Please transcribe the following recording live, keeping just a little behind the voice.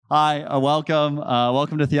Hi,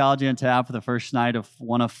 welcome to Theology on Tap for the first night of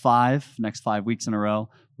one of next 5 weeks in a row.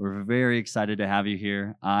 We're very excited to have you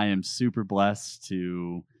here. I am super blessed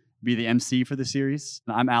to be the MC for the series.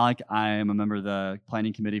 I'm Alec. I am a member of the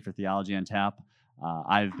planning committee for Theology on Tap.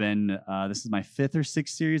 This is my 5th or 6th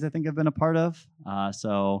series I think I've been a part of.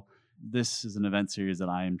 So this is an event series that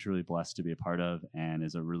I am truly blessed to be a part of, and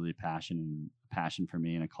is a really passion for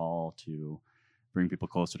me, and a call to bring people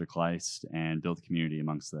closer to Christ and build community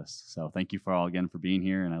amongst this. So thank you for all again for being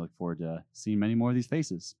here, and I look forward to seeing many more of these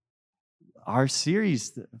faces. Our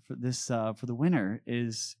series for the winter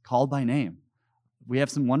is called by name. We have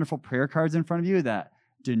some wonderful prayer cards in front of you that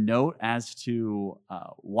denote as to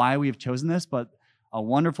why we have chosen this, but a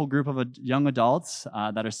wonderful group of young adults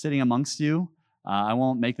that are sitting amongst you. I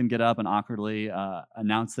won't make them get up and awkwardly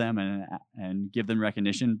announce them and give them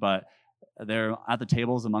recognition, but they're at the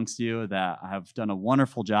tables amongst you that have done a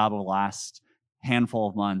wonderful job over the last handful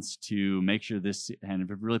of months to make sure this, and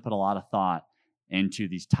have really put a lot of thought into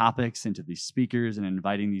these topics, into these speakers, and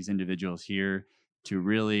inviting these individuals here to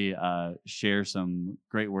really share some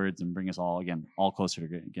great words and bring us all closer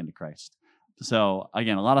to Christ. So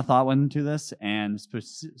again, a lot of thought went into this, and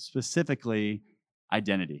specifically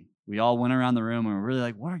identity. We all went around the room and we're really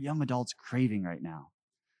like, what are young adults craving right now?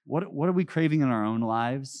 What are we craving in our own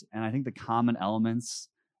lives? And I think the common elements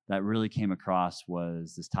that really came across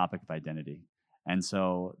was this topic of identity. And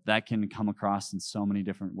so that can come across in so many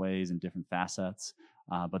different ways and different facets.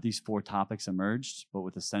 But these 4 topics emerged, but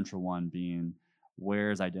with the central one being, where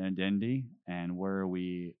is identity, and where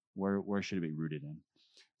should it be rooted in?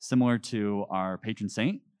 Similar to our patron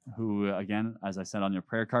saint, who, again, as I said on your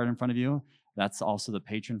prayer card in front of you, that's also the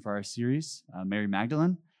patron for our series, Mary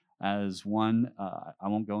Magdalene. As one, I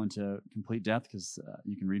won't go into complete depth because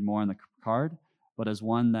you can read more on the card, but as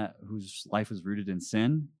one whose life was rooted in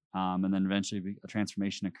sin, and then eventually a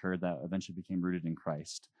transformation occurred that eventually became rooted in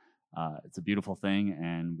Christ. It's a beautiful thing,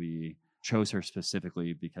 and we chose her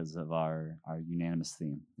specifically because of our unanimous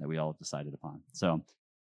theme that we all decided upon. So,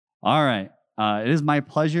 all right. It is my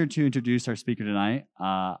pleasure to introduce our speaker tonight.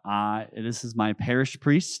 This is my parish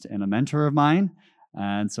priest and a mentor of mine.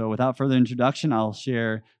 And so without further introduction, I'll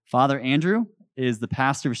share Father Andrew is the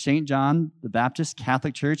pastor of St. John the Baptist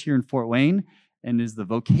Catholic Church here in Fort Wayne, and is the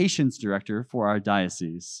vocations director for our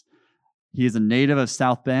diocese. He is a native of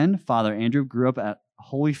South Bend. Father Andrew grew up at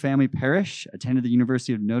Holy Family Parish, attended the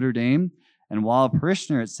University of Notre Dame, and while a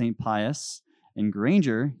parishioner at St. Pius in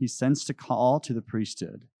Granger, he sensed a call to the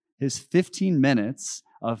priesthood. His 15 minutes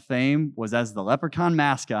of fame was as the leprechaun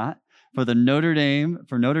mascot for Notre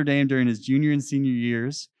Dame during his junior and senior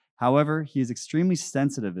years. However, he is extremely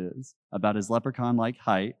sensitive about his leprechaun-like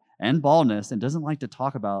height and baldness, and doesn't like to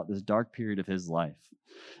talk about this dark period of his life.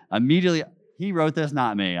 Immediately, he wrote this,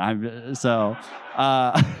 not me.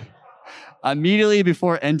 Immediately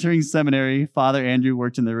before entering seminary, Father Andrew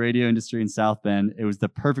worked in the radio industry in South Bend. It was the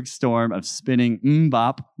perfect storm of spinning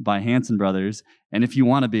Mbop by Hanson Brothers and If You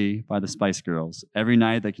Want to Be by the Spice Girls every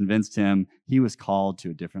night that convinced him he was called to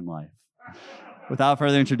a different life. Without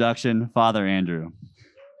further introduction, Father Andrew.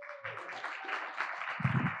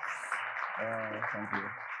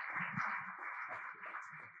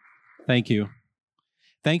 Thank you.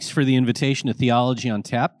 Thanks for the invitation to Theology on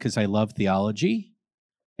Tap, because I love theology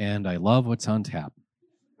and I love what's on tap.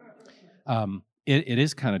 It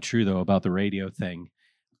is kind of true, though, about the radio thing.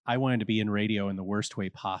 I wanted to be in radio in the worst way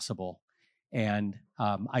possible. And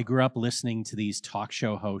I grew up listening to these talk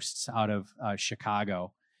show hosts out of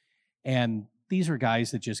Chicago. And these were guys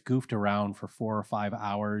that just goofed around for 4 or 5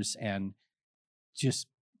 hours and just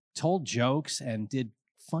told jokes and did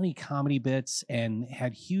funny comedy bits and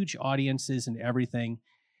had huge audiences and everything.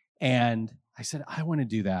 And I said, I want to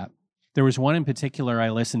do that. There was one in particular I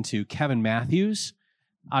listened to, Kevin Matthews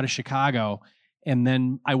out of Chicago. And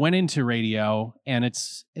then I went into radio, and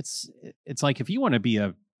it's like, if you want to be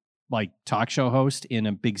a talk show host in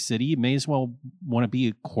a big city, you may as well want to be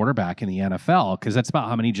a quarterback in the NFL, because that's about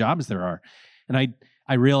how many jobs there are. And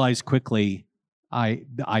I realized quickly,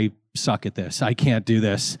 I suck at this. I can't do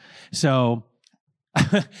this. So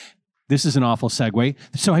this is an awful segue.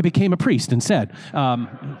 So I became a priest instead.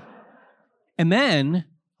 And then,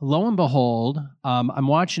 lo and behold, I'm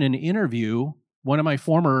watching an interview one of my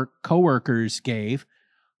former coworkers gave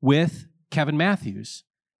with Kevin Matthews,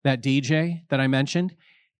 that DJ that I mentioned.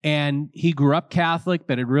 And he grew up Catholic,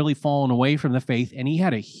 but had really fallen away from the faith. And he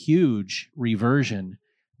had a huge reversion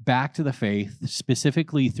back to the faith,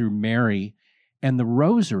 specifically through Mary and the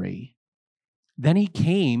Rosary. Then he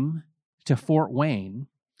came to Fort Wayne,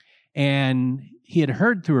 and he had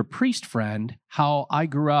heard through a priest friend how I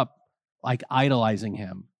grew up idolizing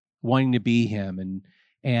him, wanting to be him,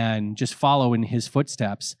 and just follow in his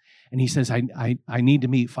footsteps. And he says, I need to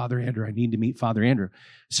meet Father Andrew. I need to meet Father Andrew.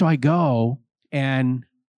 So I go and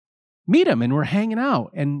meet him, and we're hanging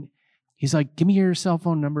out. And he's like, give me your cell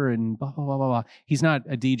phone number and blah, blah, blah, blah, blah. He's not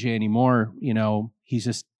a DJ anymore. He's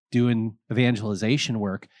just doing evangelization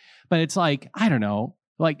work. But it's like, I don't know,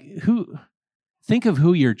 like think of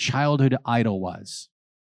who your childhood idol was.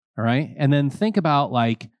 All right. And then think about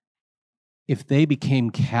like, if they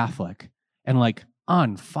became Catholic and like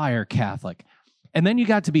on fire Catholic, and then you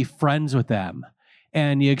got to be friends with them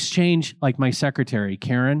and you exchange, like my secretary,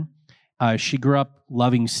 Karen, she grew up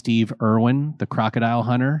loving Steve Irwin, the crocodile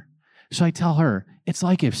hunter. So I tell her, it's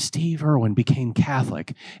like if Steve Irwin became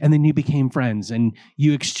Catholic and then you became friends and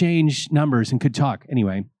you exchanged numbers and could talk.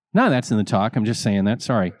 Anyway, none of that's in the talk. I'm just saying that.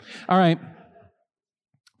 Sorry. All right.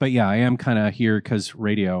 But yeah, I am kind of here because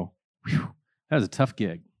radio, that was a tough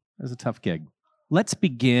gig. Let's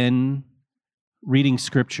begin reading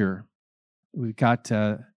scripture. We've got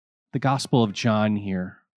the Gospel of John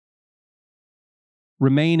here.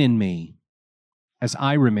 Remain in me as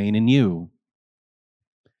I remain in you.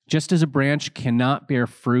 Just as a branch cannot bear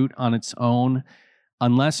fruit on its own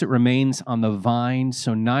unless it remains on the vine,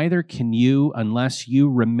 so neither can you unless you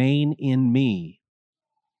remain in me.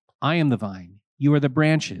 I am the vine, you are the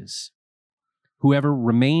branches. Whoever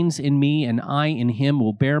remains in me and I in him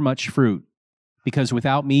will bear much fruit, because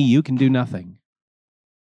without me you can do nothing.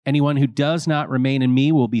 Anyone who does not remain in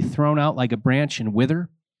me will be thrown out like a branch and wither.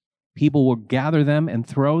 People will gather them and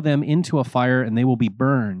throw them into a fire, and they will be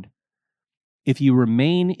burned. If you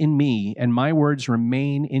remain in me and my words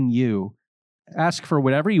remain in you, ask for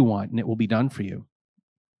whatever you want, and it will be done for you.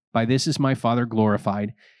 By this is my Father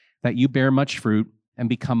glorified, that you bear much fruit and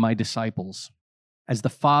become my disciples. As the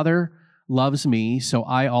Father loves me, so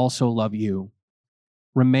I also love you.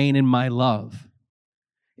 Remain in my love.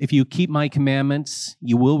 If you keep my commandments,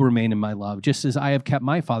 you will remain in my love, just as I have kept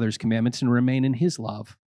my Father's commandments and remain in his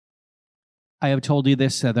love. I have told you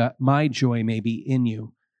this so that my joy may be in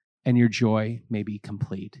you and your joy may be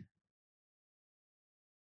complete.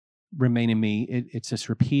 Remain in me. It's just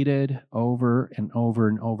repeated over and over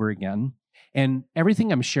and over again. And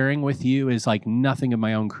everything I'm sharing with you is like nothing of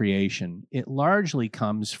my own creation. It largely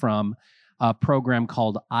comes from a program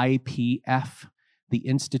called IPF, the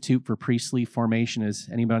Institute for Priestly Formation. Has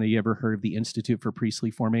anybody ever heard of the Institute for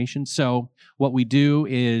Priestly Formation? So what we do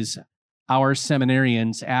is our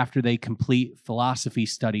seminarians, after they complete philosophy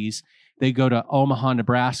studies, they go to Omaha,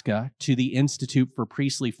 Nebraska, to the Institute for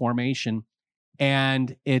Priestly Formation,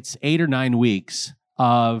 and it's 8 or 9 weeks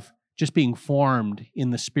of just being formed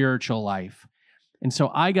in the spiritual life. And so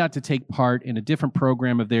I got to take part in a different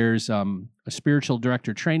program of theirs, a spiritual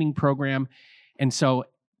director training program. And so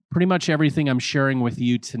pretty much everything I'm sharing with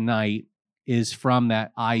you tonight is from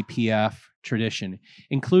that IPF tradition,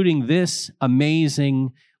 including this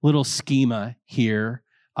amazing little schema here,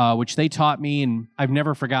 which they taught me, and I've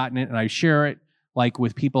never forgotten it, and I share it like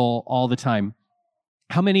with people all the time.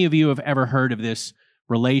 How many of you have ever heard of this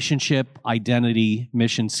relationship, identity,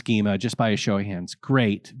 mission schema, just by a show of hands?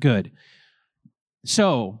 Great, good.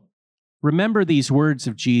 So remember these words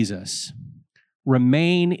of Jesus,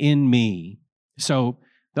 remain in me. So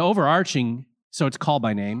the overarching, so it's called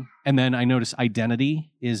by name, and then I notice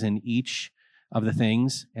identity is in each of the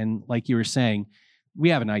things, and like you were saying, we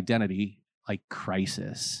have an identity like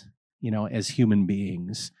crisis, as human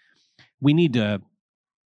beings. We need to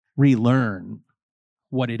relearn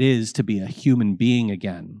what it is to be a human being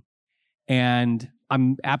again. And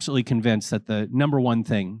I'm absolutely convinced that the number one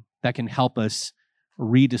thing that can help us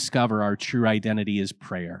rediscover our true identity is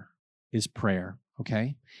prayer,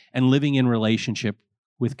 okay? And living in relationship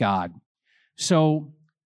with God. So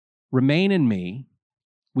remain in me.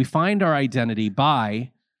 We find our identity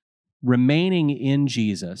by remaining in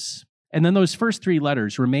Jesus. And then those first 3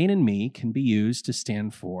 letters, remain in me, can be used to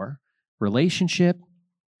stand for relationship,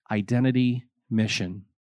 identity, mission.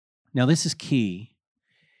 Now, this is key.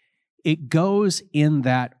 It goes in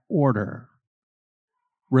that order.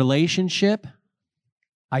 Relationship,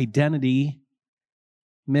 identity,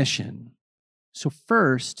 mission. So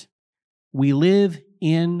first, we live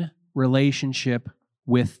in relationship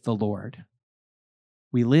with the Lord.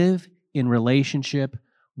 We live in relationship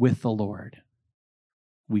with the Lord.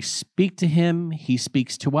 We speak to him, he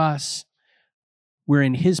speaks to us. We're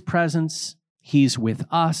in his presence, he's with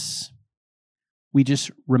us. We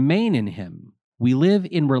just remain in him. We live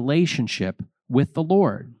in relationship with the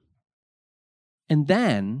Lord. And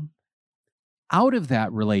then, out of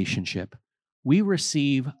that relationship, we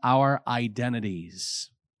receive our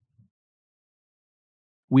identities.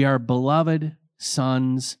 We are beloved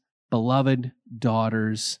sons, beloved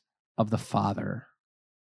daughters of the Father.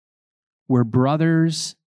 We're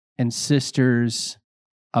brothers and sisters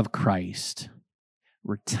of Christ.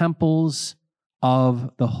 We're temples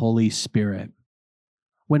of the Holy Spirit.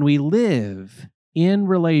 When we live in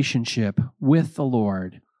relationship with the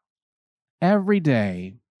Lord every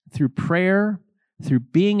day through prayer, through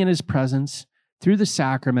being in His presence, through the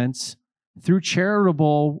sacraments, through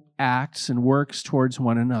charitable acts and works towards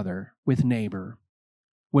one another with neighbor,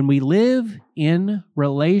 when we live in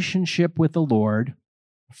relationship with the Lord,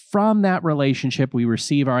 from that relationship we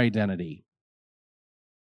receive our identity.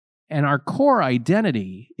 And our core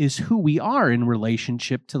identity is who we are in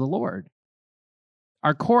relationship to the Lord.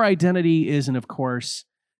 Our core identity isn't, of course,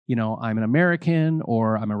 I'm an American,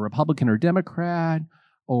 or I'm a Republican or Democrat,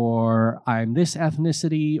 or I'm this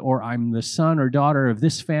ethnicity, or I'm the son or daughter of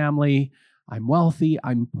this family, I'm wealthy,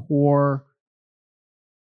 I'm poor.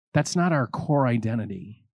 That's not our core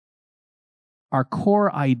identity. Our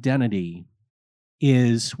core identity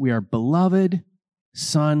is we are beloved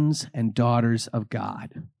sons and daughters of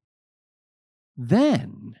God.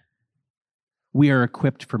 Then we are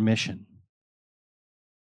equipped for mission.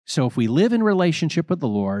 So if we live in relationship with the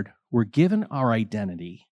Lord, we're given our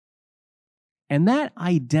identity. And that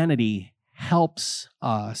identity helps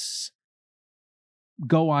us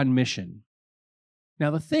go on mission.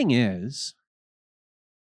 Now, the thing is,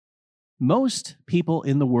 most people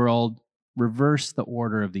in the world reverse the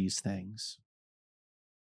order of these things.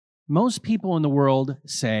 Most people in the world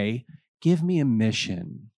say, give me a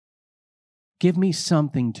mission. Give me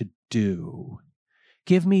something to do.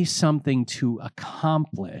 Give me something to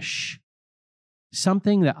accomplish.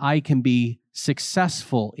 Something that I can be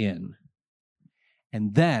successful in.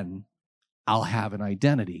 And then I'll have an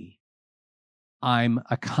identity. I'm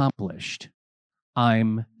accomplished.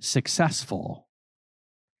 I'm successful.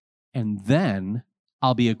 And then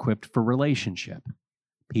I'll be equipped for relationship.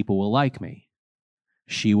 People will like me.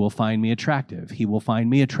 She will find me attractive. He will find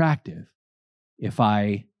me attractive if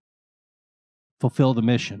I fulfill the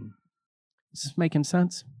mission. Is this making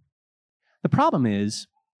sense? The problem is,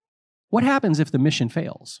 what happens if the mission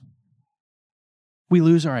fails? We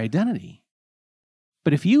lose our identity.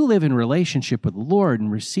 But if you live in relationship with the Lord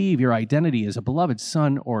and receive your identity as a beloved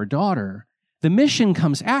son or daughter, the mission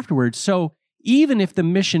comes afterwards. So even if the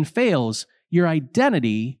mission fails, your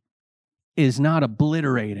identity is not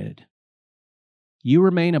obliterated. You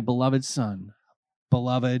remain a beloved son,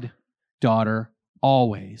 beloved daughter,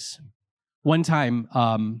 always. One time,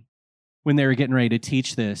 when they were getting ready to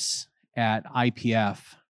teach this at IPF,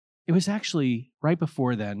 it was actually right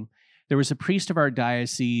before then, there was a priest of our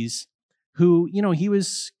diocese who, he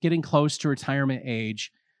was getting close to retirement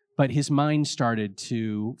age, but his mind started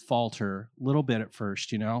to falter a little bit at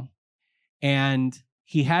first, and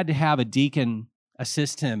he had to have a deacon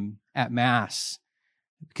assist him at Mass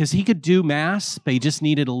because he could do Mass, but he just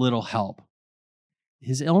needed a little help.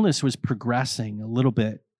 His illness was progressing a little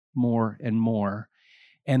bit more and more.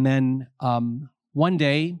 And then one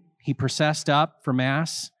day, he processed up for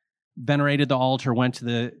Mass, venerated the altar, went to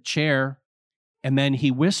the chair, and then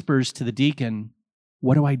he whispers to the deacon,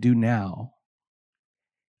 "What do I do now?"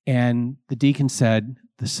 And the deacon said,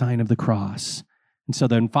 "The sign of the cross." And so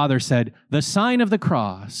then Father said, "The sign of the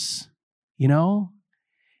cross."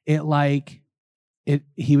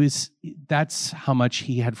 That's how much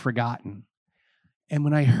he had forgotten. And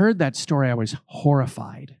when I heard that story, I was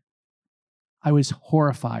horrified.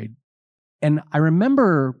 And I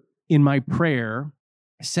remember in my prayer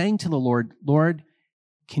saying to the Lord, "Lord,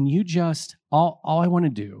 can you just, all I want to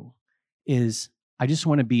do is I just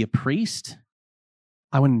want to be a priest.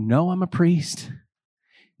 I want to know I'm a priest."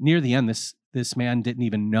 Near the end, this man didn't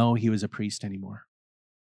even know he was a priest anymore.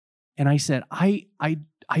 And I said, I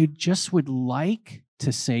just would like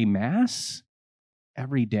to say Mass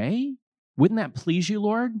every day. Wouldn't that please you,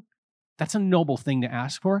 Lord? That's a noble thing to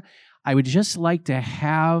ask for. I would just like to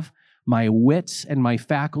have my wits and my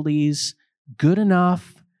faculties good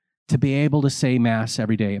enough to be able to say Mass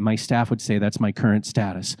every day. And my staff would say that's my current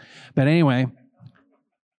status. But anyway,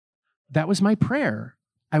 that was my prayer.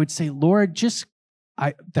 I would say, "Lord,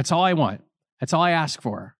 that's all I want. That's all I ask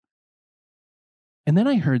for." And then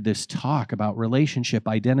I heard this talk about relationship,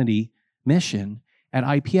 identity, mission at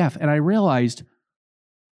IPF, and I realized,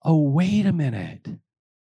 oh, wait a minute.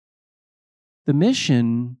 The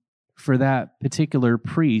mission for that particular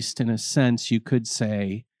priest, in a sense, you could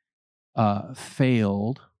say,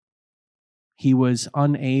 failed. He was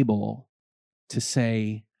unable to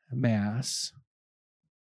say Mass.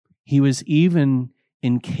 He was even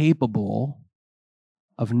incapable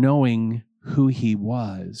of knowing who he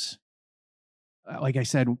was. Like I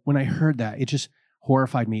said, when I heard that, it just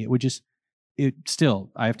horrified me. it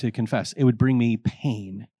still, I have to confess, it would bring me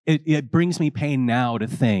pain. It brings me pain now to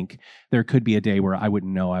think there could be a day where I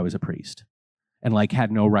wouldn't know I was a priest and like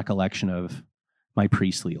had no recollection of my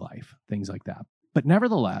priestly life, things like that. But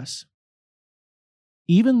nevertheless,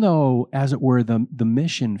 even though, as it were, the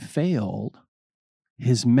mission failed,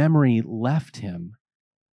 his memory left him,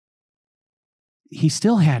 he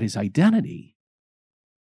still had his identity.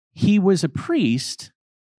 He was a priest,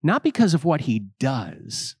 not because of what he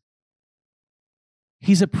does.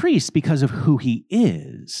 He's a priest because of who he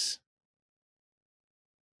is.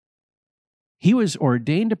 He was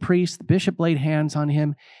ordained a priest, the bishop laid hands on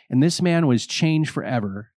him, and this man was changed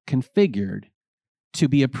forever, configured to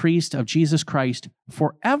be a priest of Jesus Christ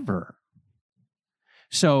forever.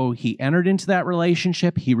 So he entered into that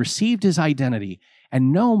relationship, he received his identity,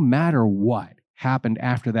 and no matter what happened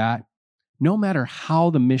after that, no matter how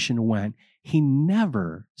the mission went, he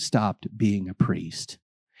never stopped being a priest.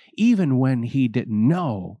 Even when he didn't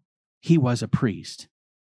know he was a priest,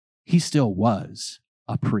 he still was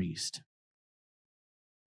a priest.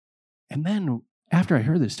 And then after I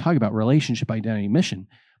heard this talk about relationship, identity, mission,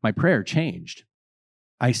 my prayer changed.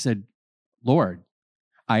 I said, Lord,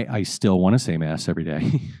 I still want to say Mass every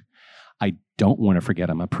day. I don't want to forget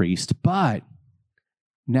I'm a priest, but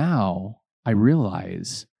now I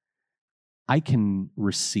realize I can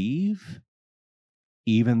receive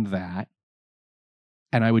even that,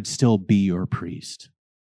 and I would still be your priest.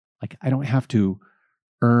 Like, I don't have to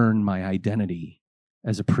earn my identity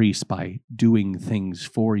as a priest by doing things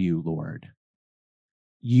for you, Lord.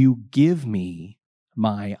 You give me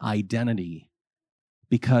my identity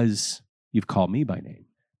because you've called me by name,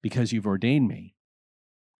 because you've ordained me.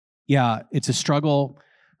 Yeah, it's a struggle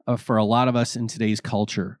for a lot of us in today's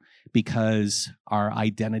culture because our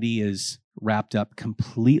identity is wrapped up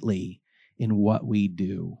completely in what we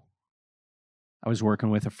do. I was working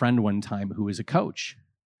with a friend one time who was a coach,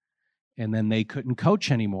 and then they couldn't coach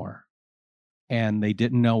anymore, and they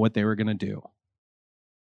didn't know what they were going to do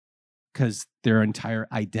because their entire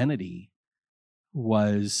identity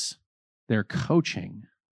was their coaching.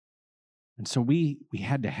 And so we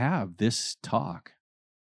had to have this talk,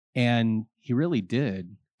 and he really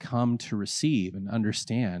did come to receive and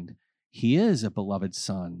understand he is a beloved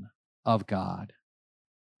son of God.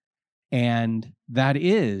 And that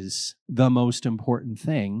is the most important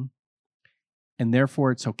thing. And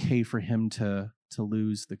therefore, it's okay for him to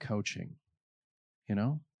lose the coaching, you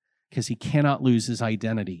know, because he cannot lose his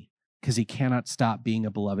identity, because he cannot stop being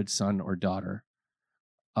a beloved son or daughter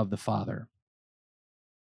of the Father.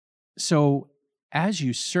 So as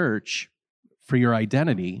you search for your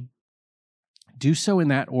identity, do so in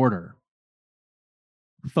that order.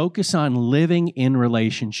 Focus on living in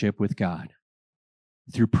relationship with God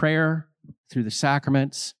through prayer, through the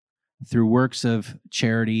sacraments, through works of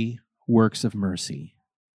charity, works of mercy.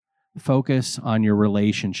 Focus on your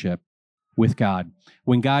relationship with God.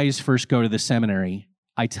 When guys first go to the seminary,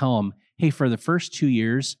 I tell them, hey, for the first 2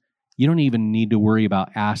 years, you don't even need to worry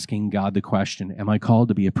about asking God the question, am I called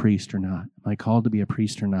to be a priest or not? Am I called to be a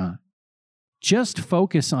priest or not? Just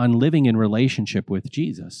focus on living in relationship with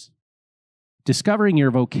Jesus. Discovering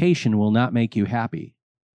your vocation will not make you happy.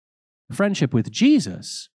 Friendship with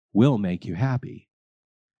Jesus will make you happy.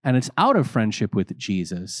 And it's out of friendship with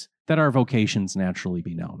Jesus that our vocations naturally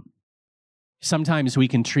be known. Sometimes we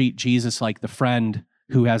can treat Jesus like the friend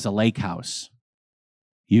who has a lake house.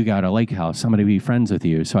 You got a lake house. I'm going to be friends with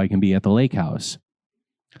you so I can be at the lake house.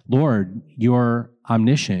 Lord, you're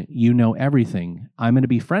omniscient. You know everything. I'm going to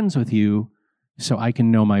be friends with you so I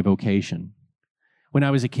can know my vocation. When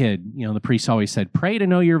I was a kid, the priest always said, pray to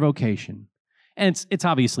know your vocation. And it's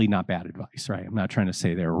obviously not bad advice, right? I'm not trying to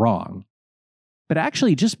say they're wrong. But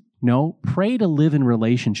actually just pray to live in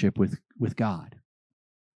relationship with God.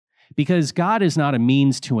 Because God is not a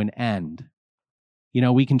means to an end.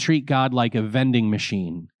 We can treat God like a vending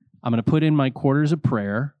machine. I'm going to put in my quarters of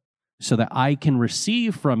prayer so that I can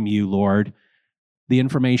receive from you, Lord, the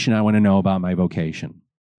information I want to know about my vocation.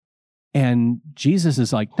 And Jesus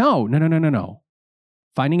is like, no.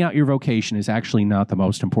 Finding out your vocation is actually not the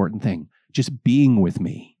most important thing. Just being with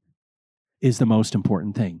me is the most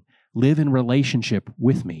important thing. Live in relationship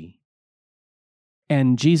with me.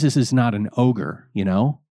 And Jesus is not an ogre,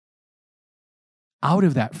 Out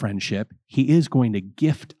of that friendship, he is going to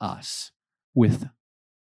gift us with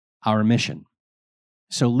our mission.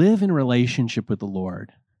 So live in relationship with the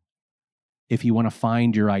Lord if you want to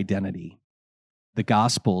find your identity. The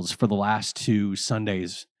Gospels for the last 2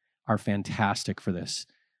 Sundays are fantastic for this.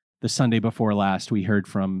 The Sunday before last, we heard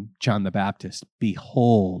from John the Baptist,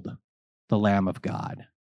 behold the Lamb of God.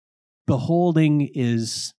 Beholding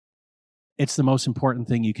it's the most important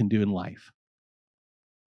thing you can do in life.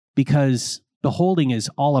 because beholding is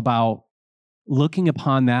all about looking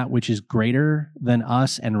upon that which is greater than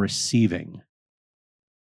us and receiving,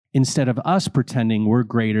 instead of us pretending we're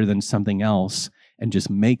greater than something else and just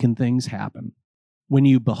making things happen. When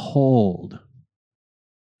you behold,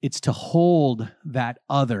 it's to hold that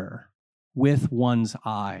other with one's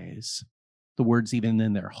eyes. The word's even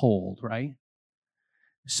in there, hold, right?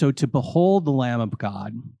 So to behold the Lamb of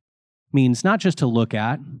God means not just to look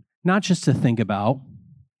at, not just to think about,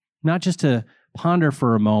 not just to ponder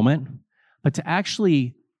for a moment, but to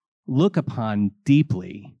actually look upon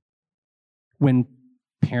deeply when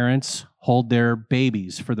parents hold their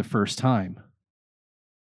babies for the first time.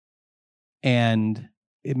 And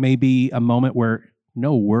it may be a moment where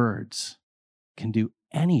no words can do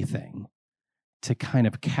anything to kind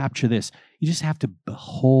of capture this. You just have to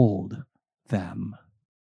behold them.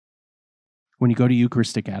 When you go to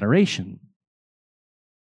Eucharistic adoration,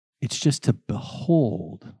 it's just to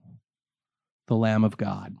behold the Lamb of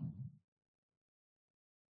God.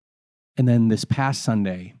 And then this past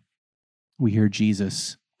Sunday, we hear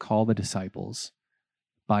Jesus call the disciples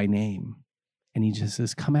by name. And he just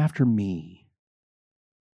says, come after me.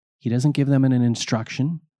 He doesn't give them an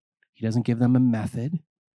instruction. He doesn't give them a method.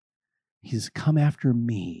 He says, come after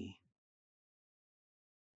me.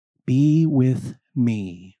 Be with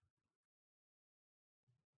me.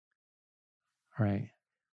 All right.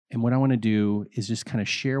 And what I want to do is just kind of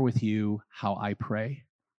share with you how I pray.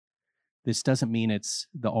 This doesn't mean it's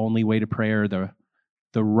the only way to pray or the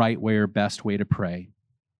right way or best way to pray.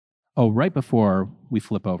 Oh, right before we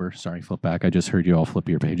flip over, sorry, flip back. I just heard you all flip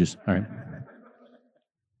your pages. All right.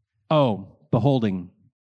 Oh, beholding,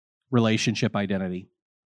 relationship identity.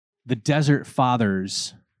 The Desert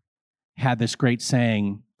Fathers had this great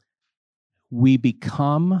saying, we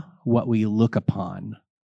become what we look upon.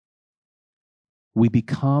 We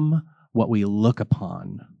become what we look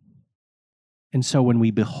upon. And so when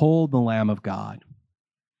we behold the Lamb of God,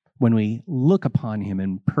 when we look upon him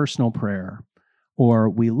in personal prayer, or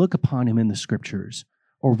we look upon him in the scriptures,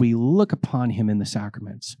 or we look upon him in the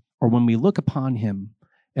sacraments, or when we look upon him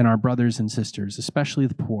in our brothers and sisters, especially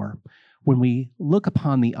the poor, when we look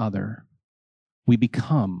upon the other, we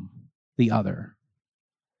become the other.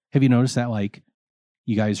 Have you noticed that, like,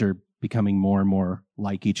 you guys are becoming more and more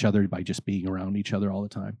like each other by just being around each other all the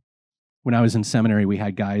time? When I was in seminary, we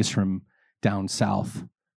had guys from down south,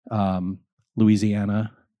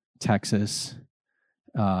 Louisiana, Texas,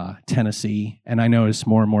 Tennessee, and I noticed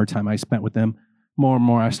more and more time I spent with them, more and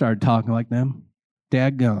more I started talking like them.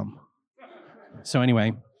 Dadgum. So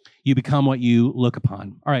anyway, you become what you look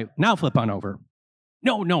upon. All right, now flip on over.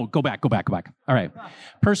 No, go back. All right,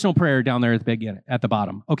 personal prayer down there at the beginning, at the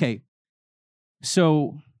bottom. Okay,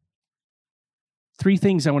 so 3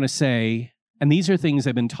 things I want to say, and these are things that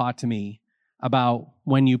have been taught to me about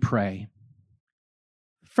when you pray.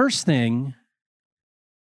 First thing,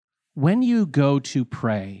 when you go to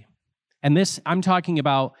pray, and this, I'm talking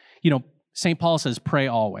about, St. Paul says pray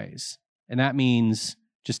always, and that means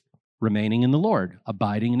just remaining in the Lord,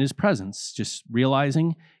 abiding in his presence, just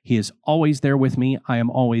realizing he is always there with me, I am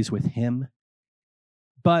always with him.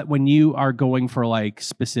 But when you are going for like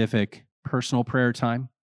specific personal prayer time,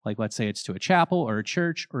 like let's say it's to a chapel or a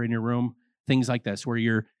church or in your room, things like this, where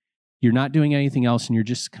you're not doing anything else and you're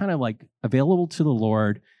just kind of like available to the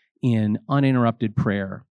Lord in uninterrupted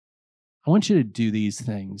prayer, I want you to do these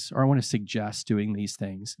things, or I want to suggest doing these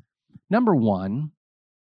things. Number 1,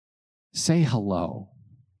 say hello.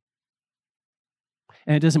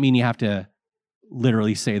 And it doesn't mean you have to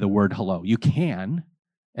literally say the word hello. You can,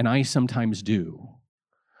 and I sometimes do.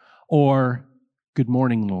 Or, good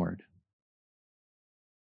morning, Lord.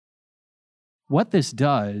 What this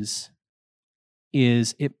does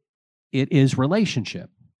is it is relationship.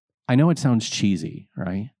 I know it sounds cheesy,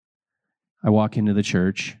 right? I walk into the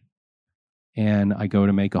church and I go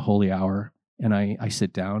to make a holy hour and I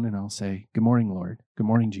sit down and I'll say, good morning, Lord. Good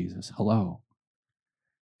morning, Jesus. Hello.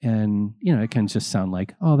 And, it can just sound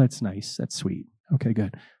like, oh, that's nice. That's sweet. Okay,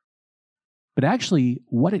 good. But actually,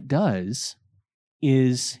 what it does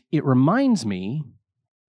is it reminds me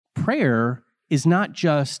prayer is not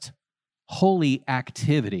just holy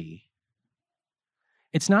activity.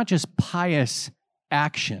 It's not just pious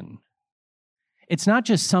action. It's not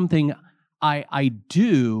just something I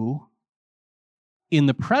do in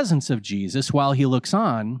the presence of Jesus while he looks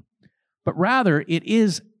on, but rather it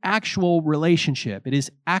is actual relationship. It is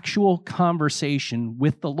actual conversation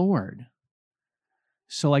with the Lord.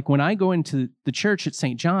 So like when I go into the church at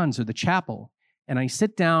St. John's or the chapel and I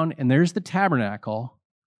sit down and there's the tabernacle,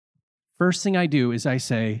 first thing I do is I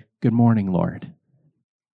say, good morning, Lord.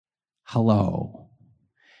 Hello.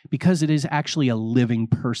 because it is actually a living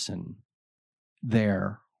person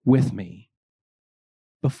there with me.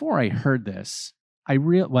 Before I heard this,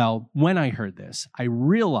 when I heard this, I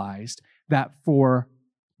realized that for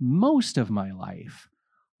most of my life,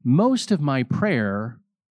 most of my prayer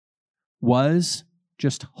was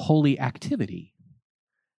just holy activity,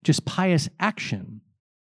 just pious action.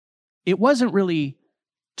 It wasn't really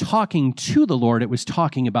talking to the Lord, it was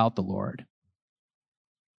talking about the Lord.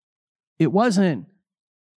 It wasn't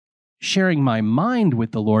sharing my mind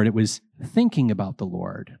with the Lord, it was thinking about the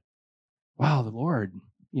Lord. Wow, the Lord,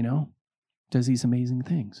 does these amazing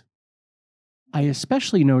things. I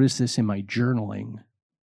especially notice this in my journaling.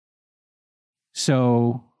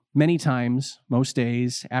 So many times, most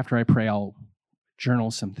days after I pray, I'll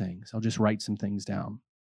journal some things. I'll just write some things down.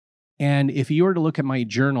 And if you were to look at my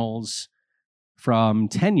journals from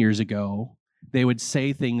 10 years ago, they would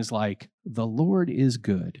say things like, "The Lord is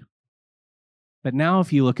good." But now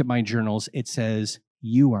if you look at my journals, it says,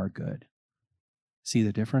 "You are good." See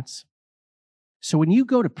the difference? So when you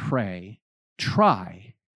go to pray,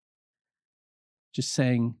 try just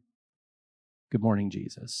saying, "Good morning,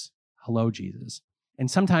 Jesus. Hello, Jesus." And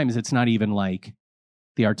sometimes it's not even like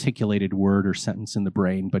the articulated word or sentence in the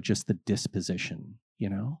brain, but just the disposition,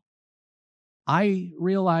 I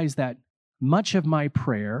realized that much of my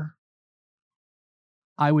prayer,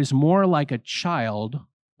 I was more like a child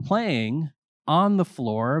playing on the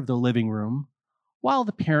floor of the living room while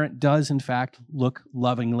the parent does, in fact, look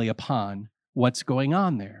lovingly upon what's going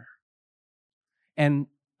on there. And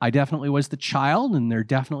I definitely was the child, and there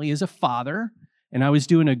definitely is a father, and I was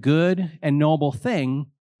doing a good and noble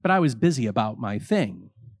thing, but I was busy about my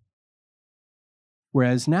thing.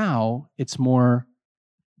 Whereas now, it's more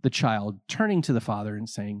the child turning to the father and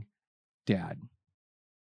saying, "Dad,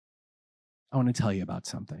 I want to tell you about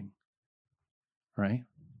something." Right?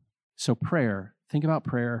 So prayer, think about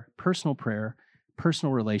prayer, personal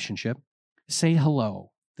relationship. Say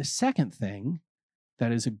hello. The second thing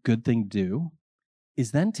that is a good thing to do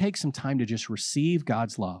is then take some time to just receive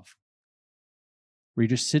God's love. Where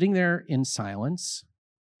you're just sitting there in silence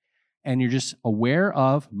and you're just aware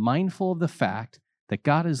of, mindful of the fact that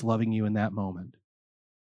God is loving you in that moment.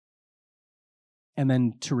 And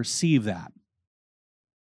then to receive that.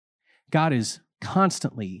 God is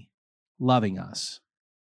constantly loving us.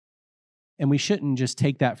 And we shouldn't just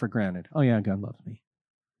take that for granted. "Oh yeah, God loves me."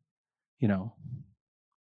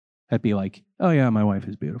 That'd be like, "Oh yeah, my wife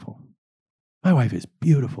is beautiful. My wife is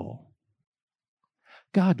beautiful.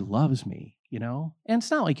 God loves me," And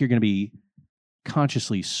it's not like you're going to be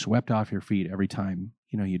consciously swept off your feet every time,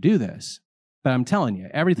 you do this. But I'm telling you,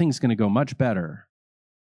 everything's going to go much better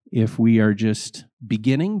if we are just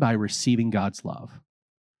beginning by receiving God's love.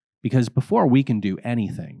 Because before we can do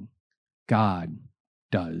anything, God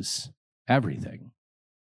does everything.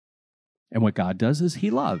 And what God does is He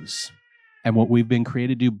loves. And what we've been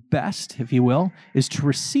created to do best, if you will, is to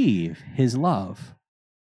receive His love.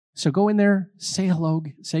 So go in there, say hello,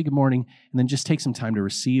 say good morning, and then just take some time to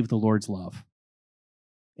receive the Lord's love.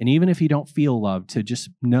 And even if you don't feel loved, to just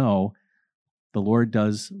know the Lord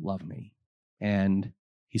does love me. And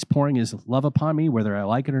He's pouring His love upon me, whether I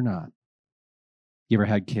like it or not. You ever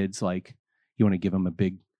had kids like, you want to give them a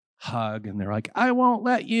big hug, and they're like, "I won't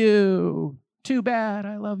let you. Too bad,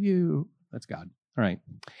 I love you." That's God. All right.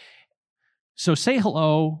 So say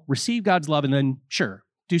hello, receive God's love, and then, sure,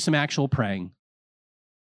 do some actual praying.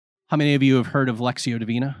 How many of you have heard of Lectio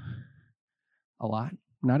Divina? A lot?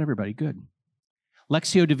 Not everybody. Good.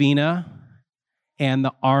 Lectio Divina and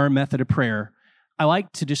the R method of prayer. I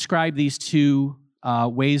like to describe these two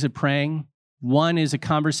ways of praying. One is a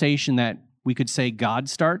conversation that we could say God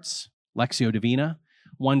starts, Lectio Divina.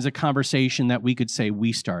 One's a conversation that we could say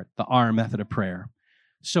we start, the R method of prayer.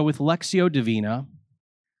 So with Lectio Divina,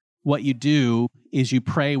 what you do is you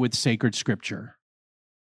pray with sacred scripture.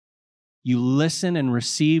 You listen and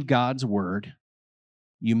receive God's word.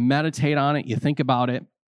 You meditate on it. You think about it.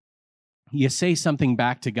 You say something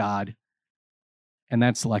back to God, and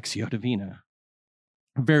that's Lectio Divina.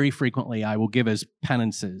 Very frequently, I will give as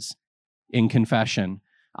penances in confession.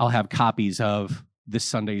 I'll have copies of this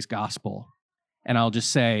Sunday's gospel, and I'll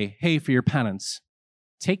just say, "Hey, for your penance,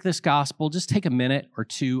 take this gospel, just take a minute or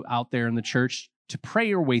two out there in the church to pray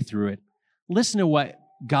your way through it. Listen to what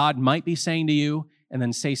God might be saying to you, and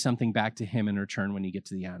then say something back to Him in return when you get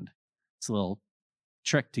to the end." It's a little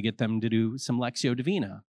trick to get them to do some Lectio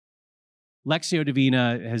Divina. Lectio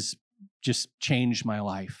Divina has just changed my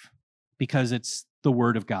life because it's the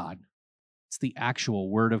Word of God. It's the actual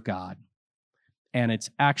Word of God. And it's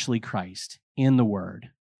actually Christ in the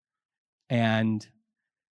Word. And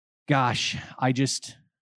gosh, I just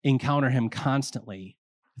encounter Him constantly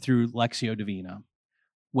through Lectio Divina.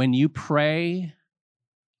 When you pray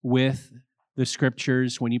with the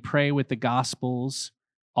scriptures, when you pray with the gospels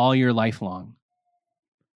all your life long,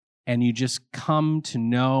 and you just come to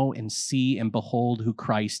know and see and behold who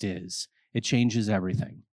Christ is, it changes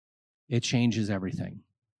everything. It changes everything.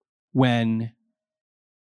 When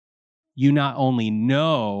you not only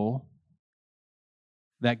know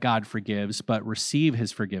that God forgives, but receive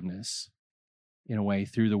his forgiveness in a way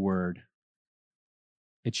through the word,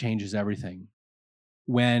 it changes everything.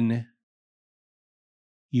 When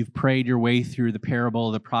you've prayed your way through the parable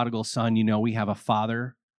of the prodigal son, you know we have a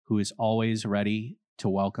Father who is always ready to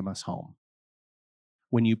welcome us home.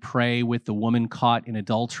 When you pray with the woman caught in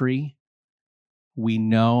adultery, we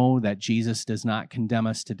know that Jesus does not condemn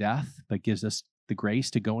us to death, but gives us the grace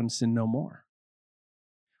to go and sin no more.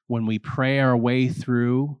 When we pray our way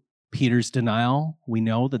through Peter's denial, we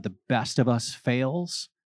know that the best of us fails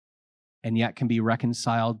and yet can be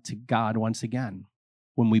reconciled to God once again.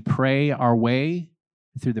 When we pray our way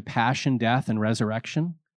through the passion, death, and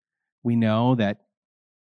resurrection, we know that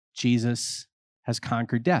Jesus has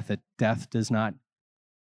conquered death, that death does not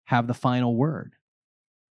have the final word,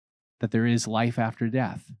 that there is life after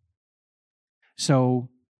death. So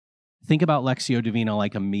think about Lectio Divina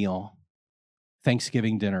like a meal,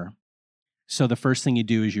 Thanksgiving dinner. So the first thing you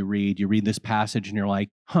do is you read this passage and you're like,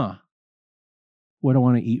 what do I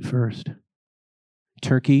want to eat first?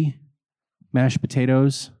 Turkey, mashed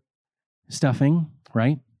potatoes, stuffing,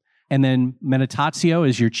 right? And then meditatio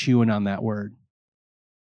is you're chewing on that word.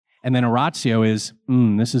 And then oratio is,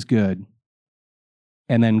 this is good.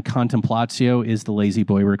 And then contemplatio is the lazy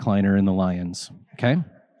boy recliner in the Lions, okay?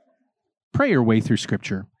 Pray your way through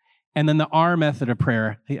Scripture. And then the R method of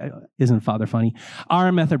prayer. Isn't Father funny?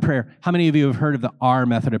 R method of prayer. How many of you have heard of the R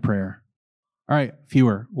method of prayer? All right,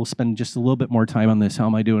 fewer. We'll spend just a little bit more time on this. How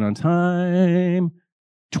am I doing on time?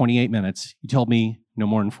 28 minutes. You told me no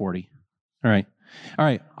more than 40. All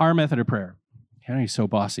right. R method of prayer. How are you so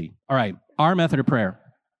bossy? All right, R method of prayer.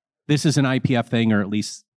 This is an IPF thing, or at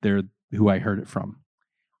least they're who I heard it from.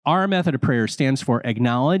 Our method of prayer stands for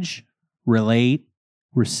acknowledge, relate,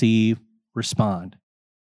 receive, respond.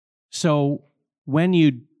 So when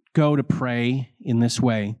you go to pray in this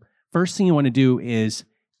way, first thing you want to do is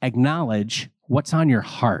acknowledge what's on your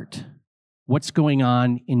heart, what's going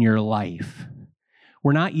on in your life.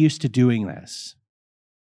 We're not used to doing this.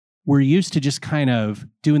 We're used to just kind of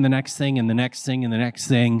doing the next thing and the next thing and the next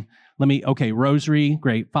thing. Rosary,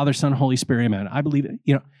 great. Father, Son, Holy Spirit, amen. I believe it.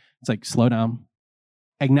 It's like, slow down.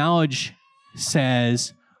 Acknowledge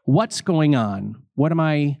says, what's going on? What am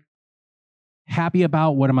I happy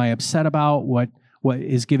about? What am I upset about? What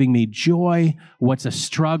is giving me joy? What's a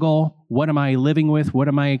struggle? What am I living with? What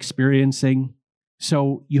am I experiencing?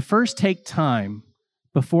 So you first take time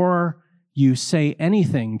before you say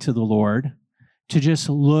anything to the Lord to just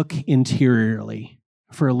look interiorly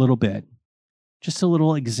for a little bit. Just a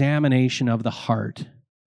little examination of the heart.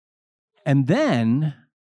 And then,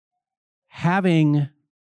 having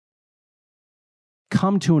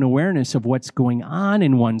come to an awareness of what's going on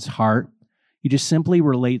in one's heart, you just simply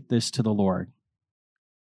relate this to the Lord.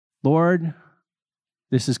 Lord,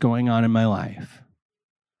 this is going on in my life.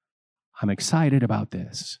 I'm excited about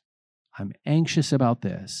this. I'm anxious about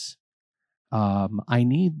this. I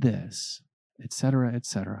need this, etc.,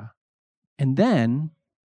 etc. And then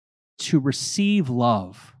to receive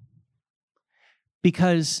love.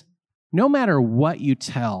 Because no matter what you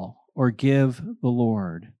tell or give the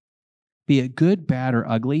Lord, be it good, bad, or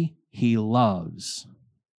ugly, he loves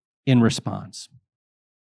in response.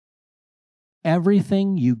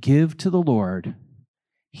 Everything you give to the Lord,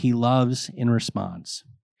 he loves in response.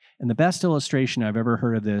 And the best illustration I've ever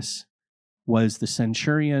heard of this was the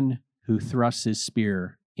centurion who thrusts his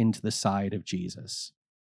spear into the side of Jesus.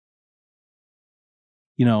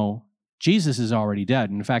 Jesus is already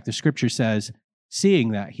dead. In fact, the scripture says,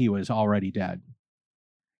 seeing that he was already dead.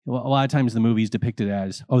 Well, a lot of times the movie's depicted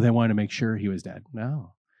as, they wanted to make sure he was dead.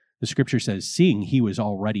 No. The scripture says, seeing he was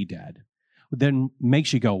already dead. Then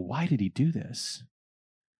makes you go, why did he do this?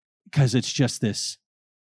 Because it's just this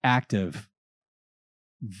act of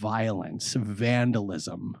violence,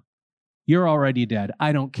 vandalism. You're already dead.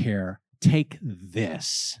 I don't care. Take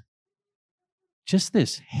this. Just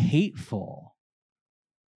this hateful,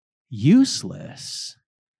 useless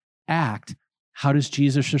act. How does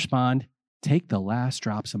Jesus respond? Take the last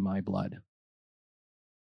drops of my blood.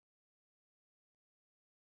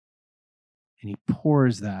 And he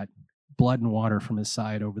pours that blood and water from his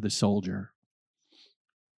side over the soldier.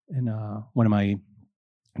 And one of my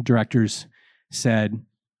directors said,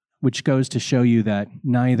 which goes to show you that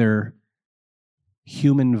neither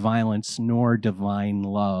human violence nor divine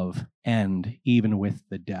love end even with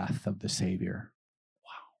the death of the Savior.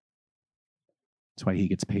 Wow. That's why he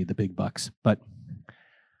gets paid the big bucks. But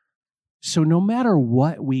so no matter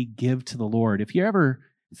what we give to the Lord, if you're ever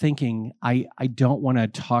thinking, I don't want to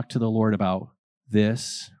talk to the Lord about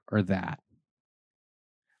this or that,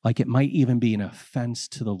 like it might even be an offense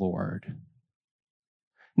to the Lord.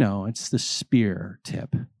 No, it's the spear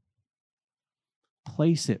tip.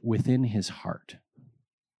 Place it within his heart.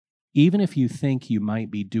 Even if you think you might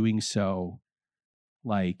be doing so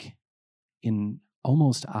like in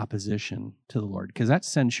almost opposition to the Lord, because that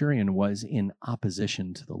centurion was in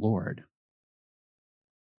opposition to the Lord.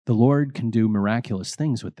 The Lord can do miraculous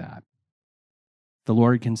things with that. The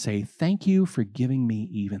Lord can say, thank you for giving me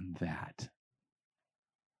even that.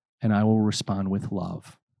 And I will respond with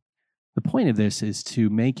love. The point of this is to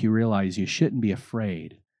make you realize you shouldn't be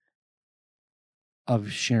afraid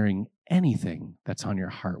of sharing anything that's on your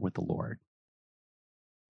heart with the Lord.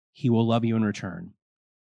 He will love you in return.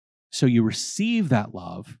 So you receive that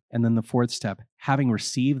love, and then the fourth step, having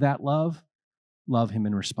received that love, love him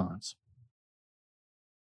in response.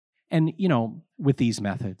 And, with these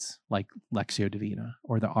methods, like Lectio Divina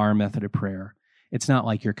or the R method of prayer, it's not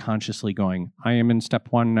like you're consciously going, I am in step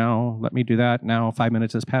 1 now, let me do that now, 5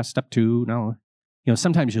 minutes has passed, step 2, now.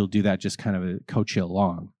 Sometimes you'll do that just kind of coach you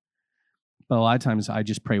along. But a lot of times I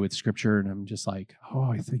just pray with scripture and I'm just like,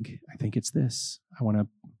 I think it's this. I want to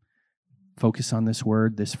focus on this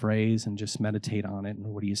word, this phrase, and just meditate on it. And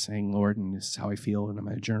what are you saying, Lord? And this is how I feel. And I'm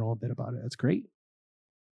going to journal a bit about it. That's great.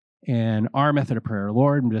 And our method of prayer,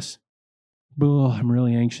 Lord, I'm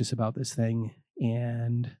really anxious about this thing.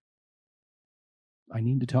 And I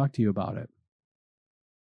need to talk to you about it.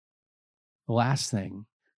 The last thing,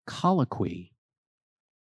 colloquy.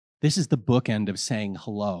 This is the bookend of saying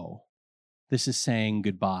hello. This is saying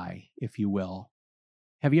goodbye, if you will.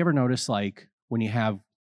 Have you ever noticed, like, when you have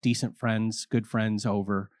decent friends, good friends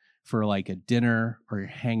over for like a dinner or you're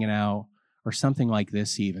hanging out or something like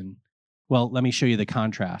this even? Well, let me show you the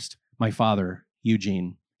contrast. My father,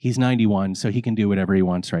 Eugene, he's 91, so he can do whatever he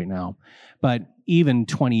wants right now. But even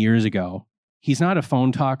 20 years ago, he's not a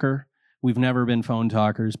phone talker. We've never been phone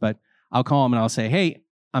talkers, but I'll call him and I'll say, hey,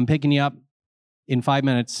 I'm picking you up in 5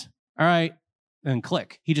 minutes. All right. And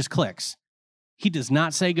click. He just clicks. He does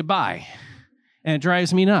not say goodbye. And it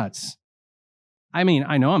drives me nuts. I mean,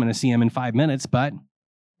 I know I'm going to see him in 5 minutes, but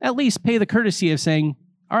at least pay the courtesy of saying,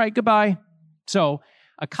 all right, goodbye. So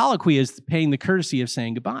a colloquy is paying the courtesy of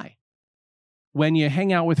saying goodbye. When you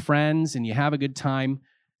hang out with friends and you have a good time,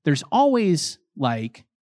 there's always, like,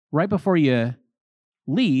 right before you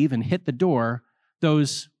leave and hit the door,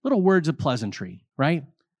 those little words of pleasantry, right?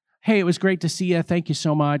 Hey, it was great to see you. Thank you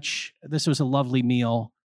so much. This was a lovely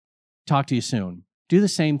meal. Talk to you soon. Do the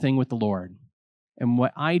same thing with the Lord. And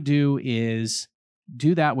what I do is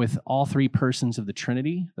do that with all 3 persons of the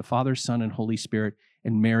Trinity, the Father, Son, and Holy Spirit,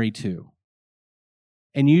 and Mary too.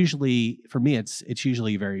 And usually, for me, it's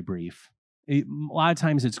usually very brief. A lot of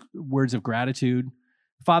times it's words of gratitude.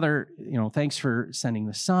 Father, thanks for sending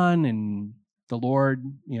the Son, and the Lord,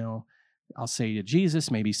 I'll say to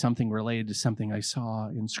Jesus, maybe something related to something I saw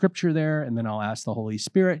in Scripture there, and then I'll ask the Holy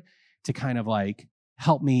Spirit to kind of like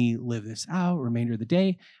help me live this out, remainder of the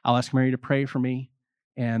day. I'll ask Mary to pray for me,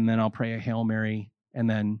 and then I'll pray a Hail Mary. And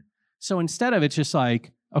then, so instead of it's just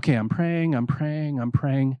like, okay, I'm praying.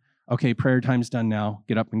 Okay, prayer time's done now.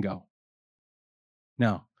 Get up and go.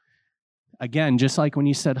 No. Again, just like when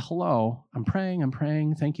you said hello, I'm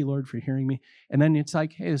praying. Thank you, Lord, for hearing me. And then it's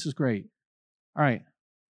like, hey, this is great. All right,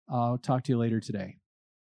 I'll talk to you later today.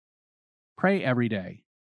 Pray every day.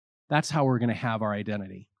 That's how we're going to have our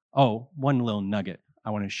identity. Oh, one little nugget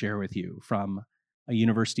I want to share with you from a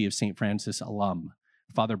University of St. Francis alum,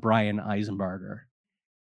 Father Brian Eisenbarger.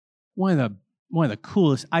 One of the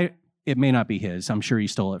coolest, it may not be his, I'm sure he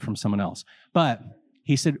stole it from someone else, but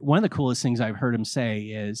he said one of the coolest things I've heard him say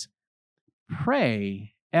is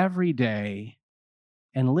pray every day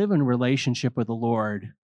and live in relationship with the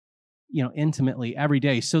Lord, intimately every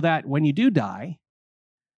day, so that when you do die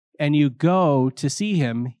and you go to see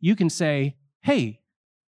him, you can say, hey,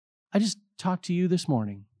 I just talked to you this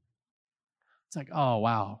morning. It's like, oh,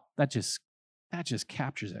 wow, that just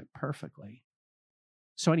captures it perfectly.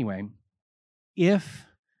 So anyway, if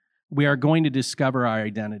we are going to discover our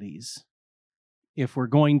identities, if we're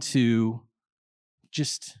going to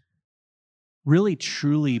just really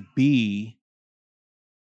truly be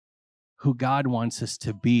who God wants us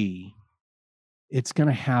to be, it's going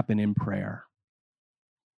to happen in prayer.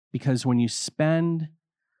 Because when you spend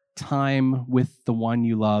time with the one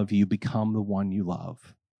you love, you become the one you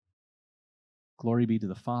love. Glory be to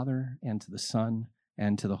the Father, and to the Son,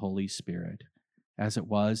 and to the Holy Spirit, as it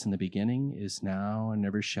was in the beginning, is now, and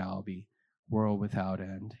never shall be, world without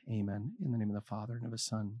end. Amen. In the name of the Father, and of the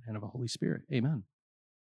Son, and of the Holy Spirit. Amen.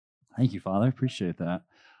 Thank you, Father. Appreciate that.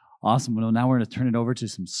 Awesome. Well, now we're going to turn it over to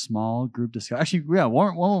some small group discussion. Actually, yeah,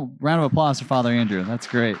 one round of applause for Father Andrew. That's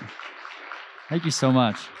great. Thank you so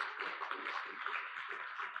much.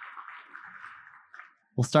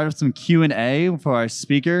 We'll start with some Q&A for our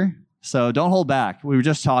speaker. So don't hold back. We were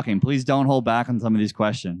just talking. Please don't hold back on some of these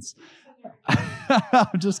questions.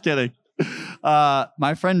 I'm just kidding.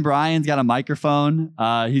 My friend Brian's got a microphone.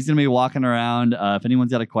 He's going to be walking around. If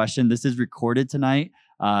anyone's got a question, this is recorded tonight.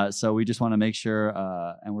 So we just want to make sure,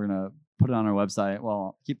 and we're going to put it on our website.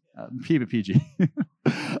 Well, keep it PG.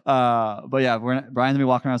 But yeah, Brian's going to be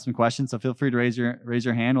walking around with some questions. So feel free to raise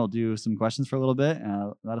your hand. We'll do some questions for a little bit.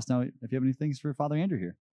 Let us know if you have any things for Father Andrew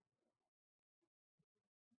here.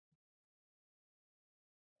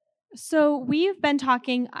 So we've been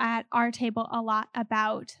talking at our table a lot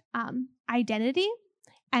about identity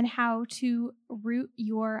and how to root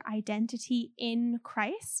your identity in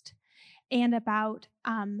Christ, and about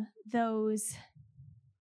those,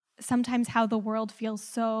 sometimes how the world feels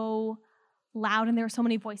so loud and there are so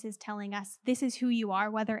many voices telling us this is who you are,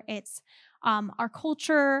 whether it's our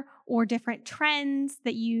culture or different trends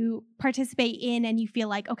that you participate in and you feel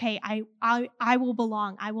like, okay, I will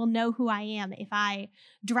belong. I will know who I am if I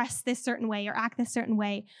dress this certain way or act this certain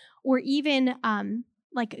way, or even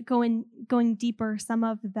like going deeper, some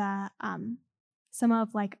of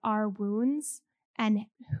like our wounds and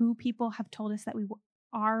who people have told us that we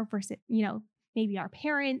are versus, maybe our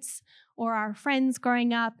parents or our friends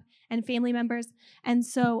growing up and family members. And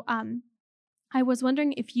so I was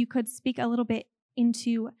wondering if you could speak a little bit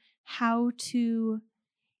into how to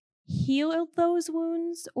heal those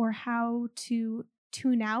wounds, or how to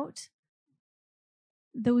tune out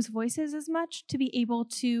those voices as much to be able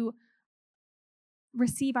to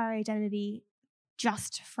receive our identity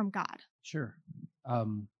just from God. Sure. Let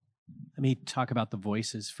me talk about the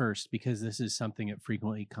voices first, because this is something that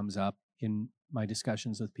frequently comes up in my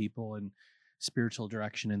discussions with people and spiritual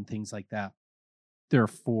direction and things like that. There are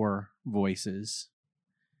 4 voices.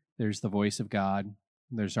 There's the voice of God.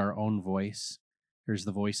 There's our own voice. There's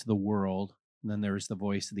the voice of the world. And then there's the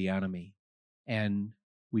voice of the enemy. And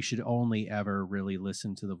we should only ever really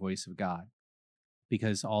listen to the voice of God,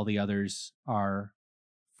 because all the others are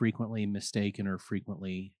frequently mistaken or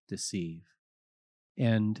frequently deceive.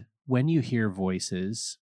 And when you hear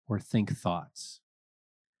voices or think thoughts,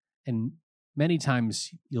 and many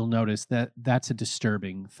times you'll notice that that's a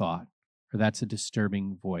disturbing thought, or that's a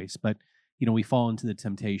disturbing voice. But, we fall into the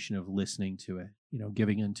temptation of listening to it,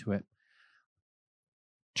 giving into it.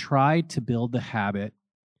 Try to build the habit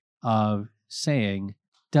of saying,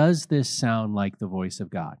 does this sound like the voice of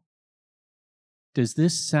God? Does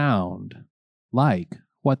this sound like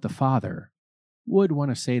what the Father would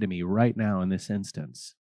want to say to me right now in this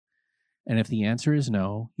instance? And if the answer is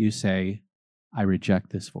no, you say, I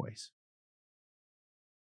reject this voice.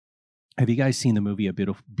 Have you guys seen the movie A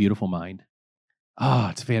Beautiful Mind? Oh,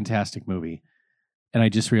 it's a fantastic movie. And I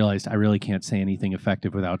just realized I really can't say anything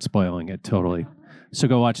effective without spoiling it totally. So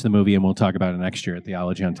go watch the movie and we'll talk about it next year at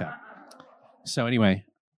Theology on Tap. So anyway,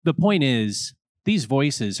 the point is, these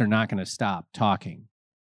voices are not going to stop talking.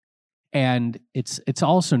 And it's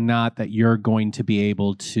also not that you're going to be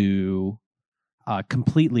able to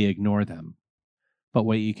completely ignore them. But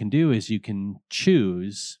what you can do is you can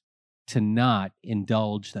choose to not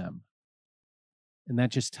indulge them. And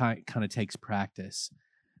that just kind of takes practice.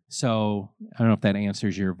 So I don't know if that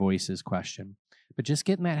answers your voices question, but just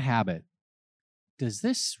get in that habit. Does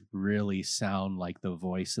this really sound like the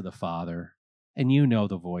voice of the Father? And you know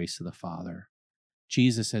the voice of the Father.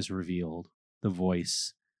 Jesus has revealed the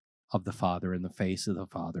voice of the Father and the face of the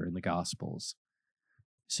Father in the Gospels.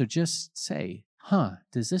 So just say,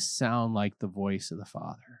 does this sound like the voice of the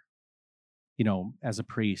Father? As a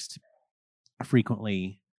priest,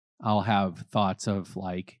 frequently I'll have thoughts of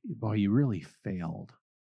like, boy, you really failed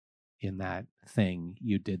in that thing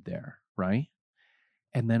you did there, right?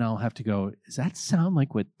 And then I'll have to go, does that sound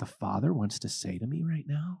like what the Father wants to say to me right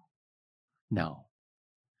now? No,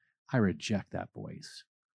 I reject that voice.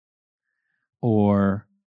 Or,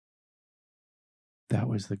 that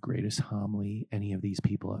was the greatest homily any of these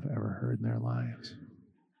people have ever heard in their lives.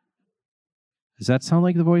 Does that sound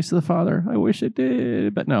like the voice of the Father? I wish it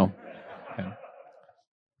did, but no. Okay.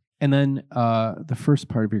 And then the first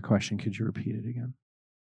part of your question, could you repeat it again?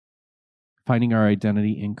 Finding our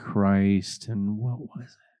identity in Christ, and what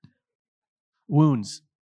was it? Wounds.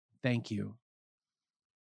 Thank you.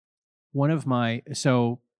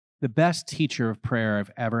 So the best teacher of prayer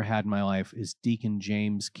I've ever had in my life is Deacon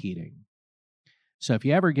James Keating. So if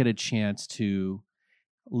you ever get a chance to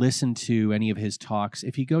listen to any of his talks,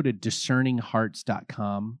 if you go to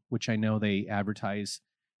discerninghearts.com, which I know they advertise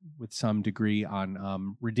with some degree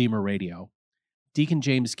on Redeemer Radio, Deacon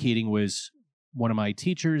James Keating was one of my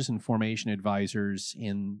teachers and formation advisors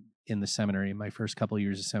in the seminary, in my first couple of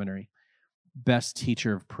years of seminary. Best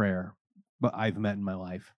teacher of prayer I've met in my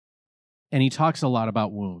life. And he talks a lot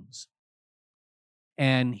about wounds.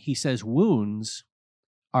 And he says wounds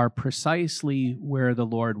are precisely where the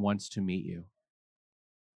Lord wants to meet you.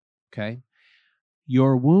 Okay?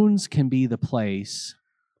 Your wounds can be the place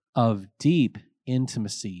of deep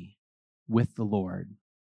intimacy with the Lord.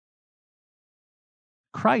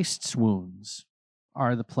 Christ's wounds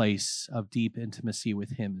are the place of deep intimacy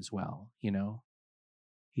with him as well, you know?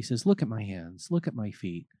 He says, look at my hands, look at my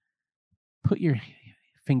feet. Put your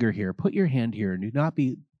finger here, put your hand here, and do not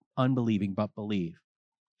be unbelieving, but believe.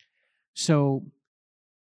 So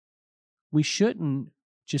we shouldn't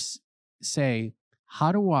just say,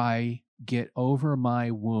 how do I get over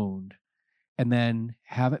my wound and then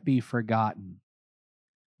have it be forgotten?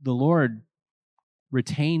 The Lord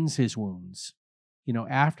retains his wounds, you know,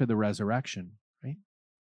 after the resurrection, right?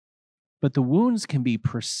 But the wounds can be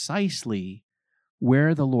precisely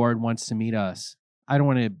where the Lord wants to meet us. I don't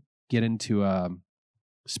want to get into a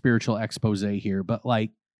spiritual expose here, but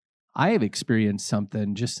like I have experienced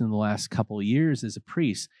something just in the last couple of years as a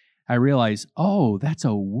priest. I realized, oh, that's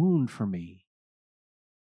a wound for me.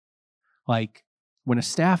 Like when a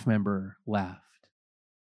staff member left,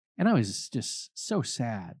 and I was just so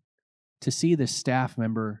sad to see this staff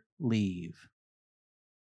member leave.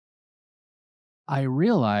 I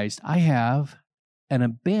realized I have an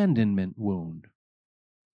abandonment wound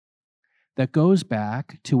that goes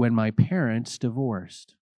back to when my parents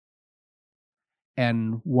divorced.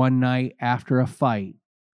 And one night after a fight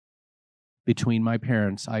between my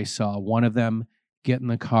parents, I saw one of them get in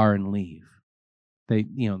the car and leave. They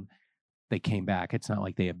came back. It's not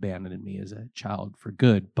like they abandoned me as a child for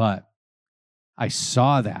good, but I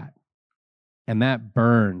saw that, and that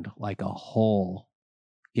burned like a hole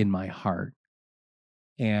in my heart.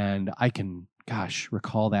 And I can,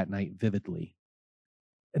 recall that night vividly.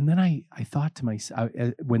 And then I thought to myself,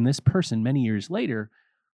 when this person many years later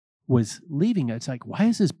was leaving, it's like, why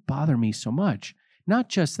does this bother me so much? Not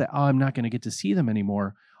just that, I'm not going to get to see them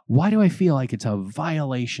anymore. Why do I feel like it's a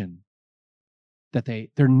violation that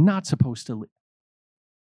they're not supposed to leave?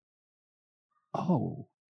 Oh,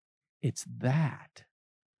 it's that.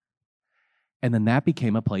 And then that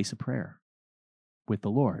became a place of prayer with the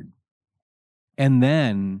Lord. And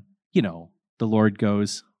then, the Lord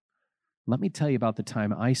goes, let me tell you about the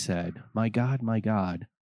time I said, my God,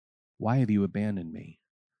 why have you abandoned me?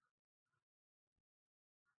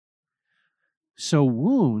 So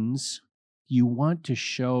wounds you want to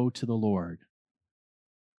show to the Lord.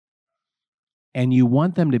 And you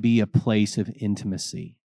want them to be a place of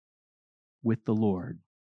intimacy with the Lord.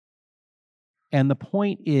 And the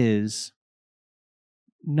point is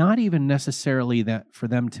not even necessarily that for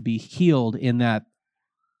them to be healed in that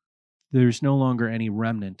there's no longer any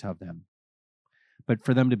remnant of them, but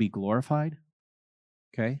for them to be glorified.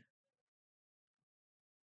 Okay?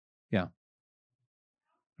 Yeah.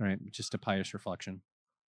 All right, just a pious reflection.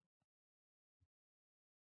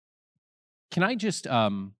 Can I just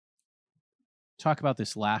talk about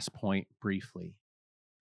this last point briefly?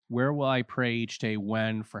 Where will I pray each day?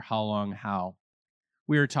 When? For how long? How?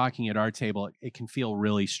 We were talking at our table. It can feel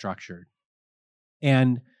really structured.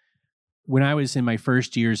 And when I was in my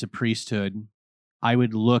first years of priesthood, I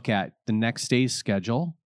would look at the next day's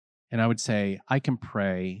schedule and I would say, I can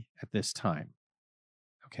pray at this time.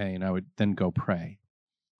 Okay, and I would then go pray.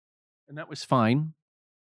 And that was fine.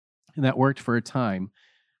 And that worked for a time.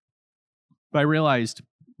 But I realized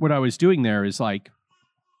what I was doing there is like,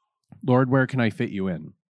 Lord, where can I fit you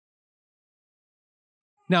in?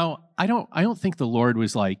 Now, I don't think the Lord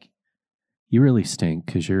was like, you really stink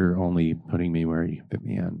because you're only putting me where you fit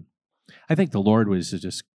me in. I think the Lord was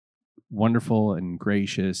just wonderful and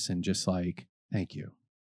gracious and just like, thank you,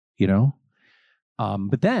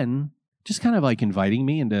 But then just kind of like inviting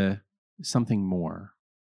me into something more.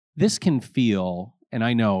 This can feel, and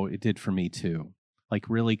I know it did for me too, like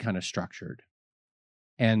really kind of structured.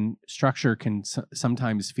 And structure can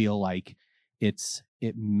sometimes feel like it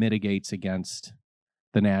mitigates against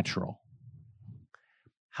the natural.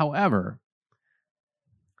 However,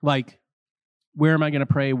 like, where am I going to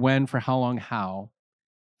pray? When? For how long? How?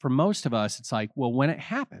 For most of us, it's like, well, when it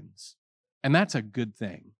happens. And that's a good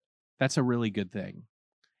thing. That's a really good thing.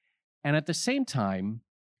 And at the same time,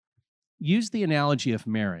 use the analogy of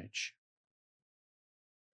marriage.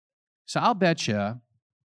 So I'll bet you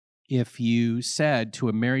if you said to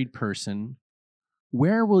a married person,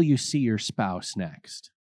 where will you see your spouse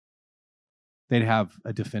next? They'd have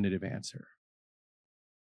a definitive answer.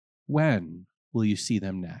 When will you see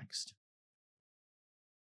them next?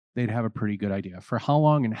 They'd have a pretty good idea. For how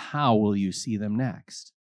long and how will you see them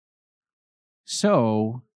next?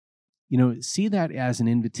 So, see that as an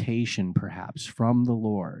invitation, perhaps, from the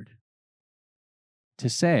Lord to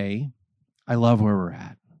say, I love where we're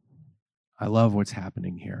at. I love what's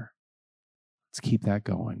happening here. Let's keep that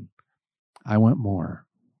going. I want more.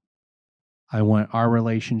 I want our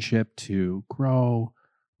relationship to grow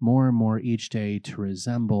more and more each day to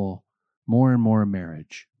resemble more and more a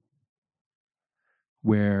marriage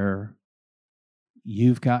where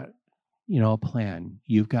you've got, a plan,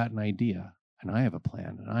 you've got an idea, and I have a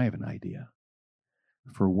plan, and I have an idea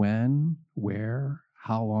for when, where,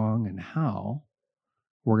 how long, and how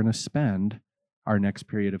we're going to spend our next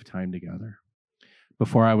period of time together.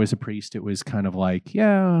 Before I was a priest, it was kind of like,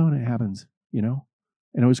 yeah, when it happens,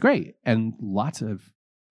 and it was great. And lots of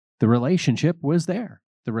the relationship was there.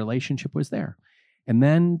 The relationship was there. And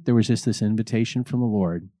then there was just this invitation from the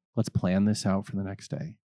Lord, let's plan this out for the next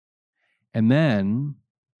day. And then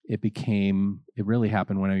it really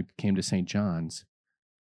happened when I came to St. John's.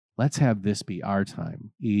 Let's have this be our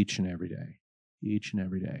time each and every day, each and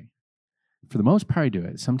every day. For the most part, I do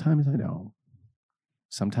it. Sometimes I don't.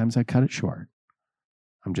 Sometimes I cut it short.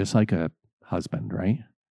 I'm just like a husband, right?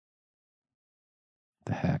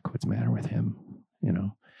 The heck, what's the matter with him?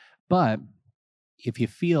 But if you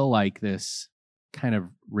feel like this kind of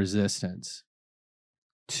resistance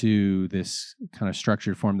to this kind of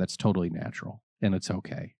structured form, that's totally natural and it's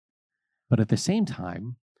okay. But at the same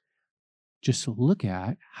time, just look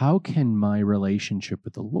at how can my relationship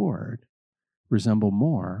with the Lord resemble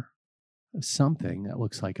more of something that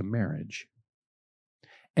looks like a marriage.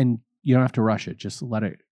 And you don't have to rush it. Just let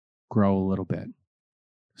it grow a little bit,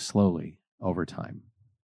 slowly, over time.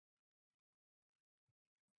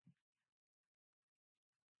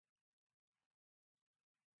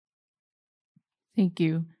 Thank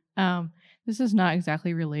you. This is not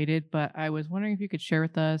exactly related, but I was wondering if you could share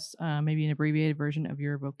with us maybe an abbreviated version of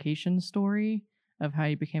your vocation story of how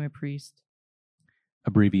you became a priest.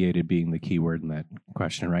 Abbreviated being the key word in that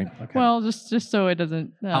question, right? Okay. Well, just so it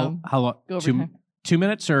doesn't how long? go over time. 2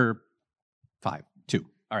 minutes or 5? 2.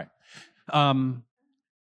 All right.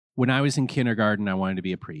 When I was in kindergarten, I wanted to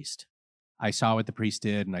be a priest. I saw what the priest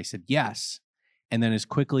did, and I said yes. And then as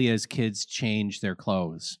quickly as kids changed their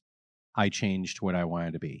clothes, I changed what I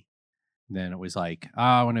wanted to be. Then it was like,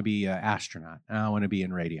 I want to be an astronaut. I want to be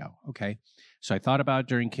in radio. Okay. So I thought about it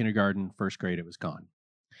during kindergarten, first grade, it was gone.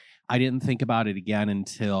 I didn't think about it again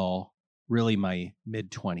until really my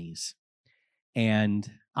mid-20s. And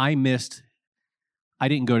I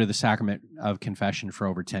didn't go to the sacrament of confession for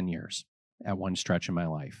over 10 years at one stretch in my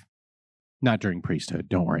life. Not during priesthood,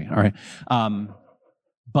 don't worry. All right.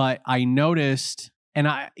 But I noticed, and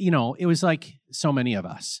it was like so many of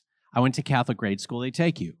us. I went to Catholic grade school, they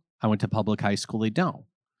take you. I went to public high school, they don't.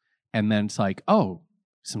 And then it's like, oh,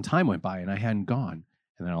 some time went by and I hadn't gone.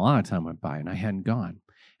 And then a lot of time went by and I hadn't gone.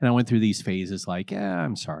 And I went through these phases like,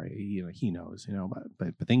 I'm sorry, he knows,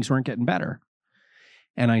 but things weren't getting better.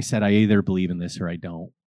 And I said, I either believe in this or I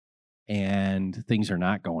don't. And things are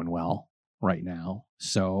not going well right now.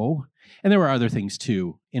 So, and there were other things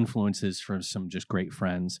too, influences from some just great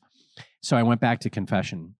friends. So I went back to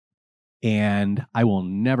confession. And I will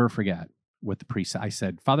never forget what the priest said. I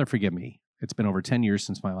said, Father, forgive me. It's been over 10 years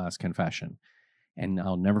since my last confession. And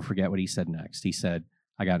I'll never forget what he said next. He said,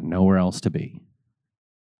 I got nowhere else to be.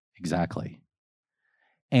 Exactly.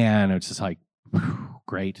 And it's just like,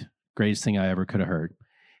 great. Greatest thing I ever could have heard.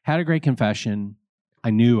 Had a great confession.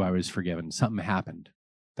 I knew I was forgiven. Something happened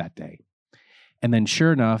that day. And then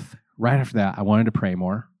sure enough, right after that, I wanted to pray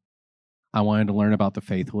more. I wanted to learn about the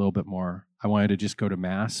faith a little bit more. I wanted to just go to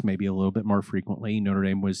Mass maybe a little bit more frequently. Notre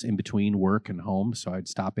Dame was in between work and home, so I'd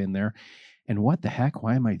stop in there. And what the heck?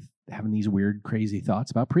 Why am I having these weird, crazy thoughts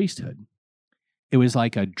about priesthood? It was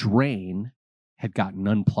like a drain had gotten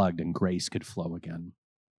unplugged and grace could flow again.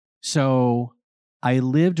 So I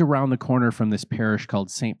lived around the corner from this parish called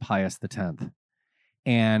St. Pius X.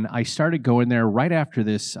 And I started going there right after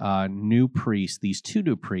this new priest, these two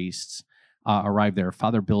new priests, arrived there,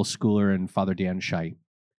 Father Bill Schooler and Father Dan Scheidt.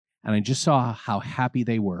 And I just saw how happy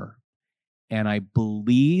they were. And I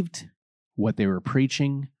believed what they were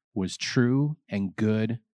preaching was true and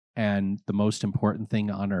good and the most important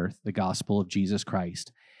thing on earth, the gospel of Jesus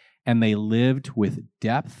Christ. And they lived with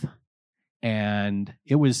depth, and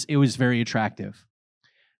it was very attractive.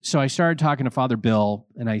 So I started talking to Father Bill,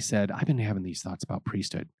 and I said, I've been having these thoughts about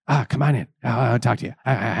priesthood. Come on in. I'll talk to you.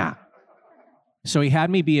 So he had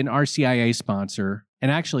me be an RCIA sponsor. And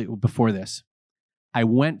actually, before this, I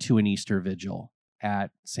went to an Easter vigil at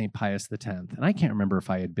St. Pius X. And I can't remember if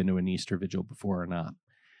I had been to an Easter vigil before or not.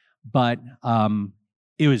 But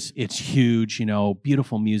it's huge,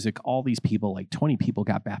 beautiful music. All these people, like 20 people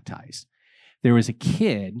got baptized. There was a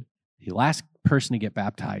kid, the last person to get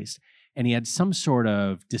baptized, and he had some sort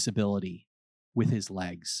of disability with his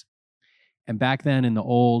legs. And back then in the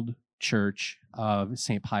old church of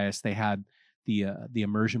St. Pius, they had the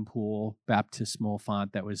immersion pool baptismal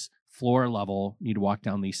font that was floor level. You'd walk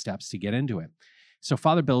down these steps to get into it. So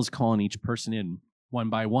Father Bill's calling each person in one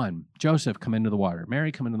by one. Joseph, come into the water.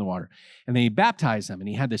 Mary, come into the water. And then he'd baptize them, and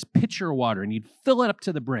he had this pitcher of water, and he'd fill it up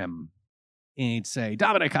to the brim. And he'd say,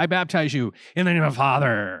 Dominic, I baptize you in the name of the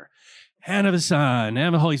Father, and of the Son, and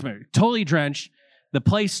of the Holy Spirit. Totally drenched. The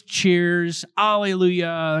place cheers.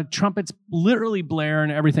 Hallelujah. Trumpets literally blare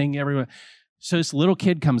and everything everywhere. So this little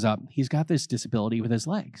kid comes up. He's got this disability with his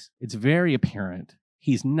legs. It's very apparent.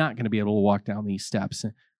 He's not going to be able to walk down these steps.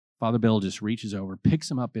 Father Bill just reaches over,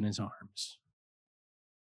 picks him up in his arms,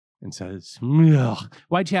 and says,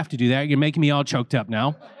 why'd you have to do that? You're making me all choked up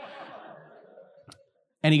now.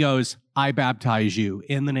 And he goes, I baptize you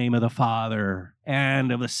in the name of the Father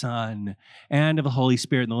and of the Son and of the Holy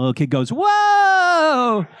Spirit. And the little kid goes,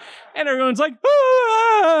 whoa! And everyone's like,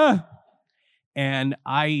 ah! And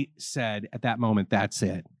I said at that moment, that's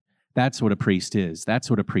it. That's what a priest is. That's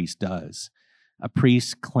what a priest does. A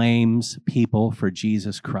priest claims people for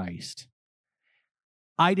Jesus Christ.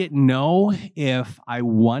 I didn't know if I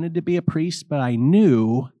wanted to be a priest, but I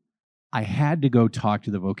knew I had to go talk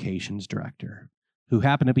to the vocations director, who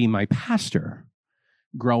happened to be my pastor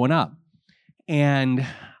growing up. And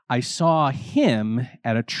I saw him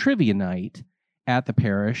at a trivia night at the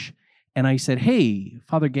parish, and I said, hey,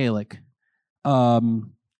 Father Gaelic,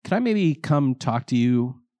 can I maybe come talk to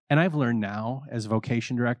you? And I've learned now as a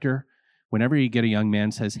vocation director, whenever you get a young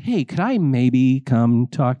man says, hey, could I maybe come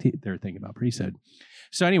talk to you? They're thinking about priesthood.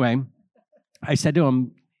 So anyway, I said to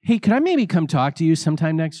him, hey, could I maybe come talk to you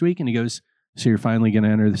sometime next week? And he goes, so you're finally going to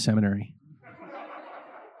enter the seminary?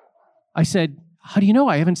 I said, how do you know?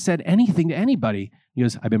 I haven't said anything to anybody. He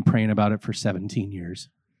goes, I've been praying about it for 17 years.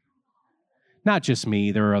 Not just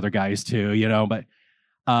me, there were other guys too, but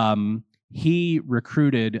he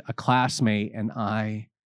recruited a classmate and I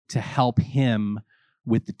to help him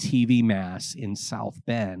with the TV Mass in South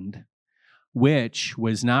Bend, which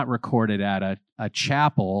was not recorded at a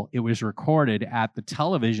chapel. It was recorded at the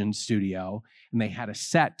television studio, and they had a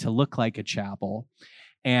set to look like a chapel.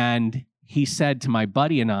 And he said to my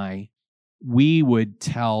buddy and I, we would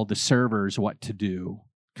tell the servers what to do,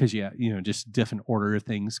 because, just different order of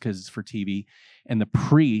things because it's for TV. And the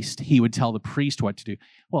priest, he would tell the priest what to do.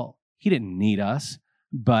 Well, he didn't need us,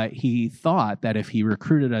 but he thought that if he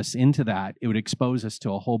recruited us into that, it would expose us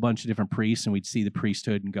to a whole bunch of different priests, and we'd see the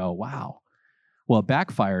priesthood and go, wow. Well, it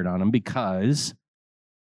backfired on him because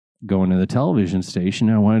going to the television station,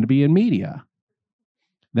 I wanted to be in media.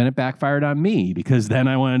 Then it backfired on me because then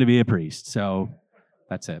I wanted to be a priest. So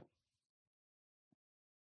that's it.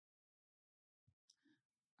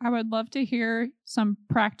 I would love to hear some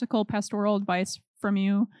practical pastoral advice from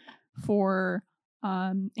you for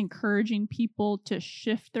encouraging people to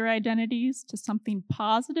shift their identities to something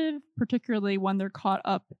positive, particularly when they're caught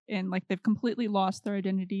up in, they've completely lost their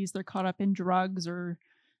identities, they're caught up in drugs or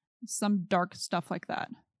some dark stuff like that.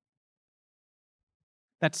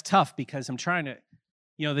 That's tough because I'm trying to,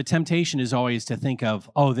 the temptation is always to think of,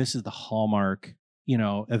 oh, this is the hallmark,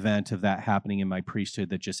 event of that happening in my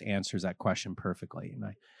priesthood that just answers that question perfectly. And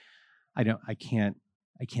I can't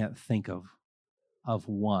think of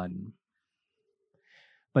one.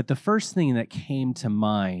 But the first thing that came to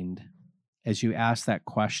mind as you asked that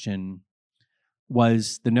question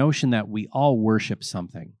was the notion that we all worship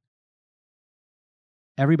something.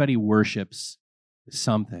 Everybody worships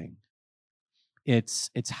something. It's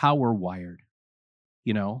how we're wired.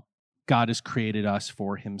 God has created us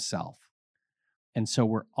for himself. And so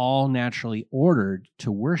we're all naturally ordered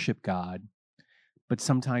to worship God, but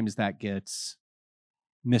sometimes that gets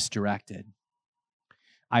misdirected.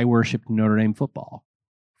 I worshiped Notre Dame football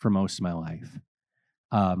for most of my life.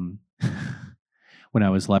 When I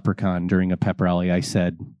was leprechaun during a pep rally, I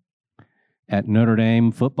said, at Notre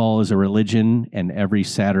Dame, football is a religion and every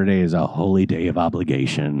Saturday is a holy day of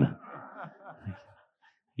obligation.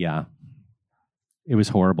 Yeah, it was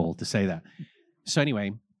horrible to say that. So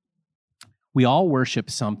anyway, we all worship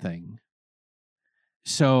something.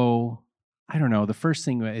 So, I don't know, the first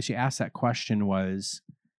thing as you asked that question was,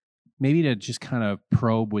 maybe to just kind of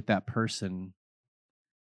probe with that person.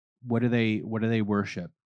 What do they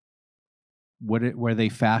worship? What are they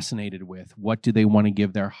fascinated with? What do they want to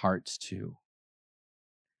give their hearts to?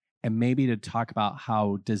 And maybe to talk about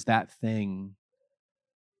how does that thing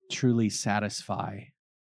truly satisfy?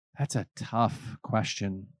 That's a tough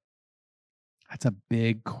question. That's a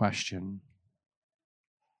big question.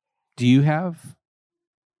 Do you have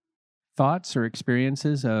thoughts or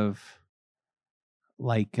experiences of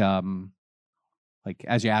like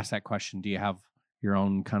as you ask that question, do you have your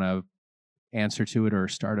own kind of answer to it or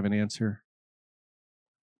start of an answer?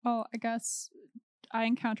 Well, I guess I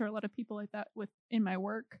encounter a lot of people like that in my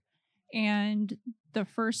work. And the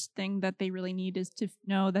first thing that they really need is to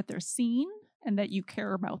know that they're seen and that you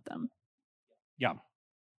care about them. Yeah.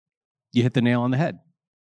 You hit the nail on the head.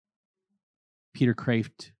 Peter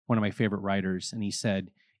Kraft, one of my favorite writers, and he said,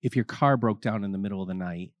 if your car broke down in the middle of the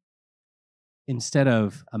night, instead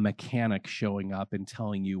of a mechanic showing up and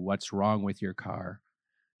telling you what's wrong with your car,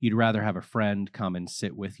 you'd rather have a friend come and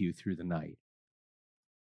sit with you through the night.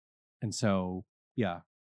 And so, yeah,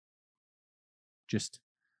 just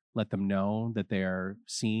let them know that they are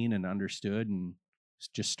seen and understood, and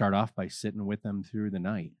just start off by sitting with them through the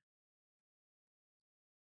night.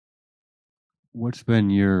 What's been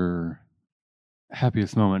your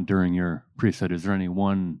happiest moment during your priesthood? Is there any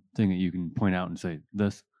one thing that you can point out and say,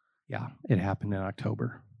 this? Yeah, it happened in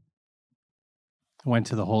October. I went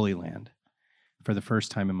to the Holy Land for the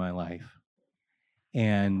first time in my life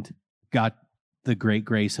and got the great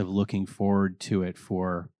grace of looking forward to it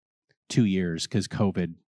for 2 years because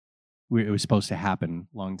COVID, it was supposed to happen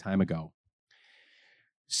a long time ago.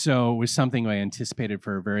 So it was something I anticipated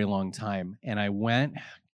for a very long time. And I went,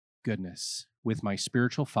 with my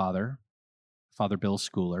spiritual father, Father Bill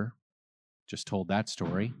Schooler, just told that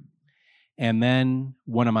story. And then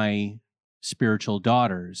one of my spiritual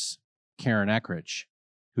daughters, Karen Eckrich,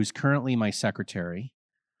 who's currently my secretary,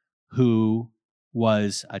 who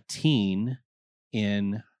was a teen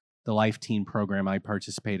in the Life Teen program I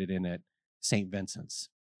participated in at St. Vincent's.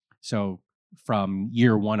 So from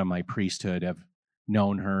year one of my priesthood, I've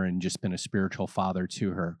known her and just been a spiritual father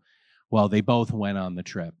to her. Well, they both went on the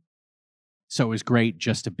trip. So it was great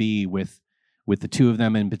just to be with the two of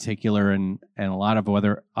them in particular, and a lot of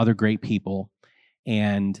other great people.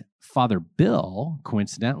 And Father Bill,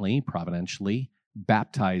 coincidentally, providentially,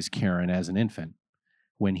 baptized Karen as an infant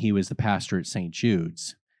when he was the pastor at St.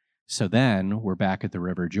 Jude's. So then we're back at the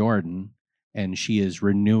River Jordan, and she is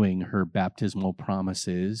renewing her baptismal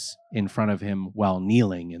promises in front of him while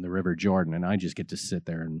kneeling in the River Jordan. And I just get to sit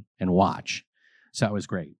there and watch. So that was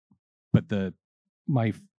great. But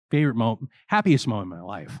my favorite moment, happiest moment in my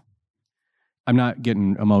life, I'm not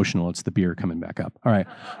getting emotional. It's the beer coming back up. All right.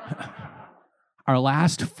 Our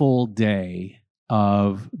last full day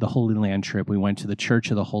of the Holy Land trip, we went to the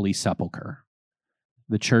Church of the Holy Sepulchre,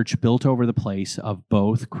 the church built over the place of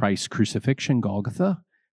both Christ's crucifixion, Golgotha,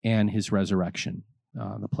 and his resurrection,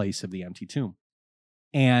 the place of the empty tomb.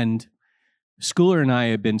 And Schooler and I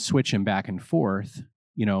had been switching back and forth,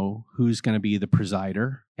 who's going to be the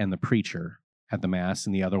presider and the preacher at the Mass,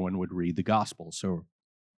 and the other one would read the gospel. So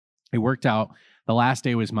it worked out. The last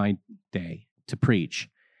day was my day to preach.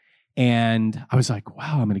 And I was like,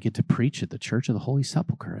 wow, I'm going to get to preach at the Church of the Holy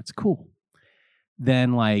Sepulchre. It's cool.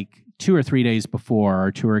 Then 2 or 3 days before, our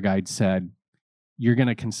tour guide said, you're going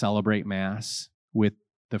to concelebrate Mass with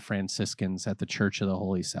the Franciscans at the Church of the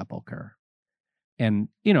Holy Sepulchre. And,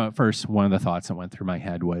 at first, one of the thoughts that went through my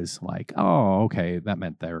head was like, oh, okay, that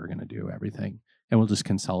meant they were going to do everything. And we'll just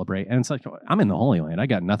concelebrate. And it's like, I'm in the Holy Land. I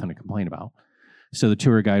got nothing to complain about. So the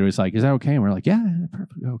tour guide was like, is that okay? And we're like, yeah,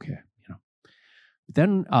 perfect. Okay. But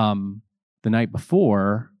then the night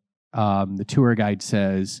before, the tour guide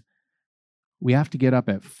says, we have to get up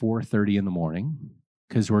at 4:30 in the morning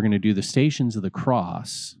because we're going to do the Stations of the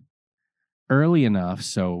Cross early enough.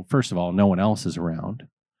 So first of all, no one else is around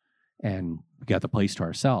and we got the place to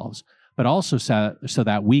ourselves, but also so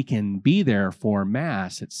that we can be there for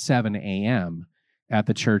Mass at 7 a.m. at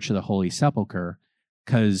the Church of the Holy Sepulchre,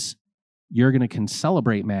 because you're going to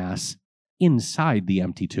concelebrate Mass inside the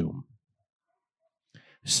empty tomb.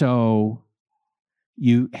 So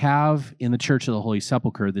you have in the Church of the Holy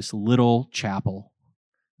Sepulchre this little chapel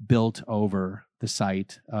built over the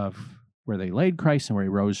site of where they laid Christ and where he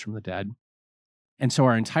rose from the dead. And so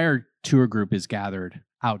our entire tour group is gathered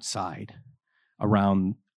outside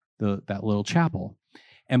around that little chapel.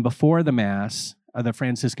 And before the Mass, the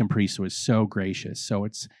Franciscan priest was so gracious. So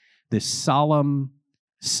it's this solemn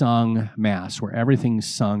sung Mass where everything's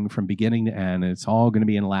sung from beginning to end, and it's all going to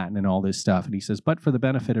be in Latin and all this stuff. And he says, but for the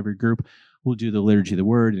benefit of your group, We'll do the liturgy of the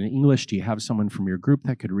word in English. Do you have someone from your group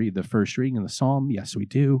that could read the first reading of the psalm? Yes, we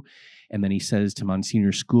do. And then he says to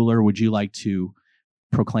Monsignor Schooler, would you like to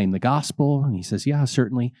proclaim the gospel? And he says, yeah,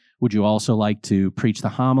 certainly. Would you also like to preach the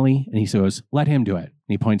homily? And he says, let him do it. And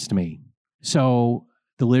he points to me. So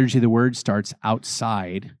the liturgy of the word starts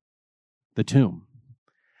outside the tomb.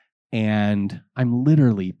 And I'm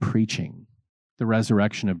literally preaching the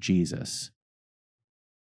resurrection of Jesus,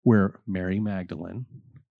 where Mary Magdalene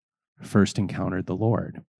first encountered the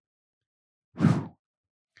Lord. Whew.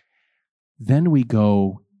 Then we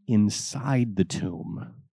go inside the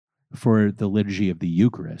tomb for the liturgy of the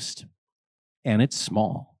Eucharist, and it's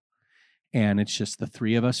small, and it's just the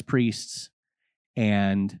three of us priests,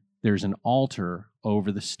 and there's an altar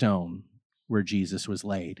over the stone where Jesus was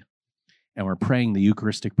laid, and we're praying the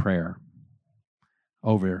Eucharistic prayer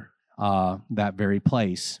over that very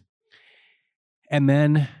place. And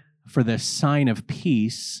then for the sign of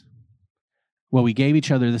peace, well, we gave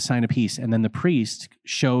each other the sign of peace, and then the priest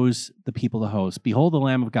shows the people the host. Behold the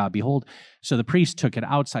Lamb of God, behold. So the priest took it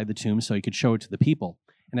outside the tomb so he could show it to the people.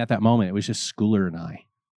 And at that moment, it was just Schooler and I.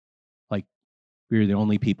 Like, we were the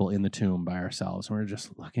only people in the tomb by ourselves. And we were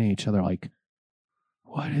just looking at each other like,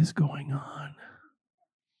 what is going on?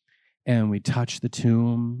 And we touched the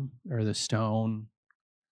tomb or the stone.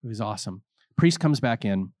 It was awesome. Priest comes back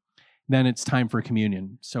in. Then it's time for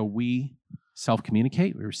communion. So we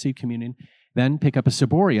self-communicate. We receive communion. Then pick up a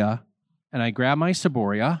ciboria, and I grab my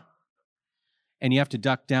ciboria, and you have to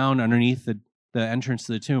duck down underneath the entrance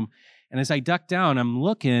to the tomb. And as I duck down, I'm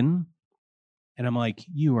looking, and I'm like,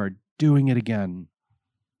 you are doing it again.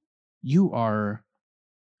 You are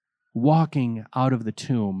walking out of the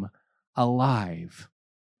tomb alive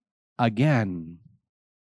again.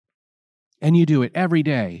 And you do it every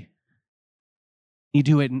day. You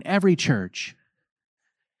do it in every church.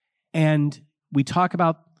 And we talk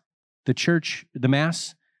about the church, the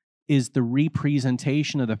Mass is the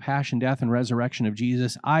representation of the passion, death, and resurrection of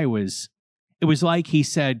Jesus. It was like he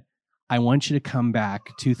said, I want you to come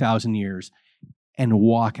back 2,000 years and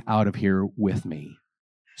walk out of here with me.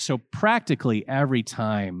 So practically every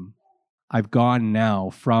time I've gone now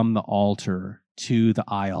from the altar to the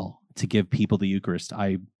aisle to give people the Eucharist,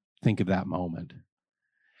 I think of that moment.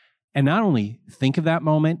 And not only think of that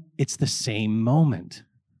moment, it's the same moment.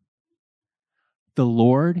 The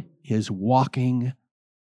Lord is walking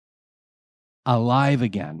alive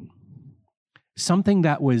again. Something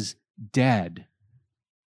that was dead,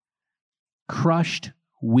 crushed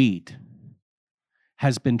wheat,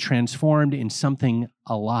 has been transformed in something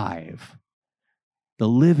alive. The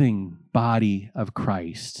living body of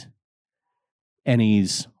Christ. And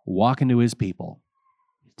he's walking to his people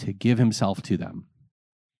to give himself to them.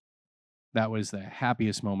 That was the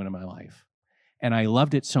happiest moment of my life. And I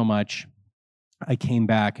loved it so much, I came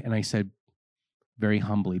back and I said, very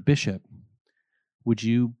humbly, Bishop, would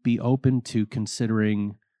you be open to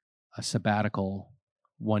considering a sabbatical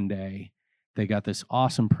one day? They got this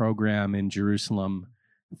awesome program in Jerusalem,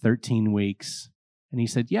 13 weeks. And he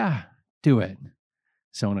said, yeah, do it.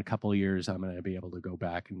 So in a couple of years, I'm going to be able to go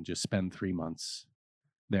back and just spend 3 months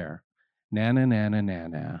there.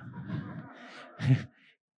 Na.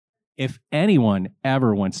 If anyone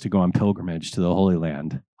ever wants to go on pilgrimage to the Holy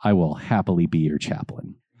Land, I will happily be your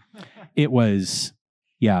chaplain. It was,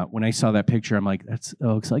 yeah, when I saw that picture, I'm like, that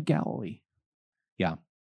looks like Galilee. Yeah.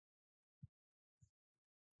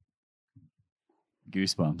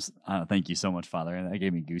 Goosebumps. Thank you so much, Father. That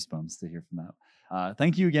gave me goosebumps to hear from that.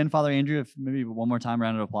 Thank you again, Father Andrew. If maybe one more time,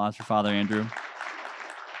 round of applause for Father Andrew.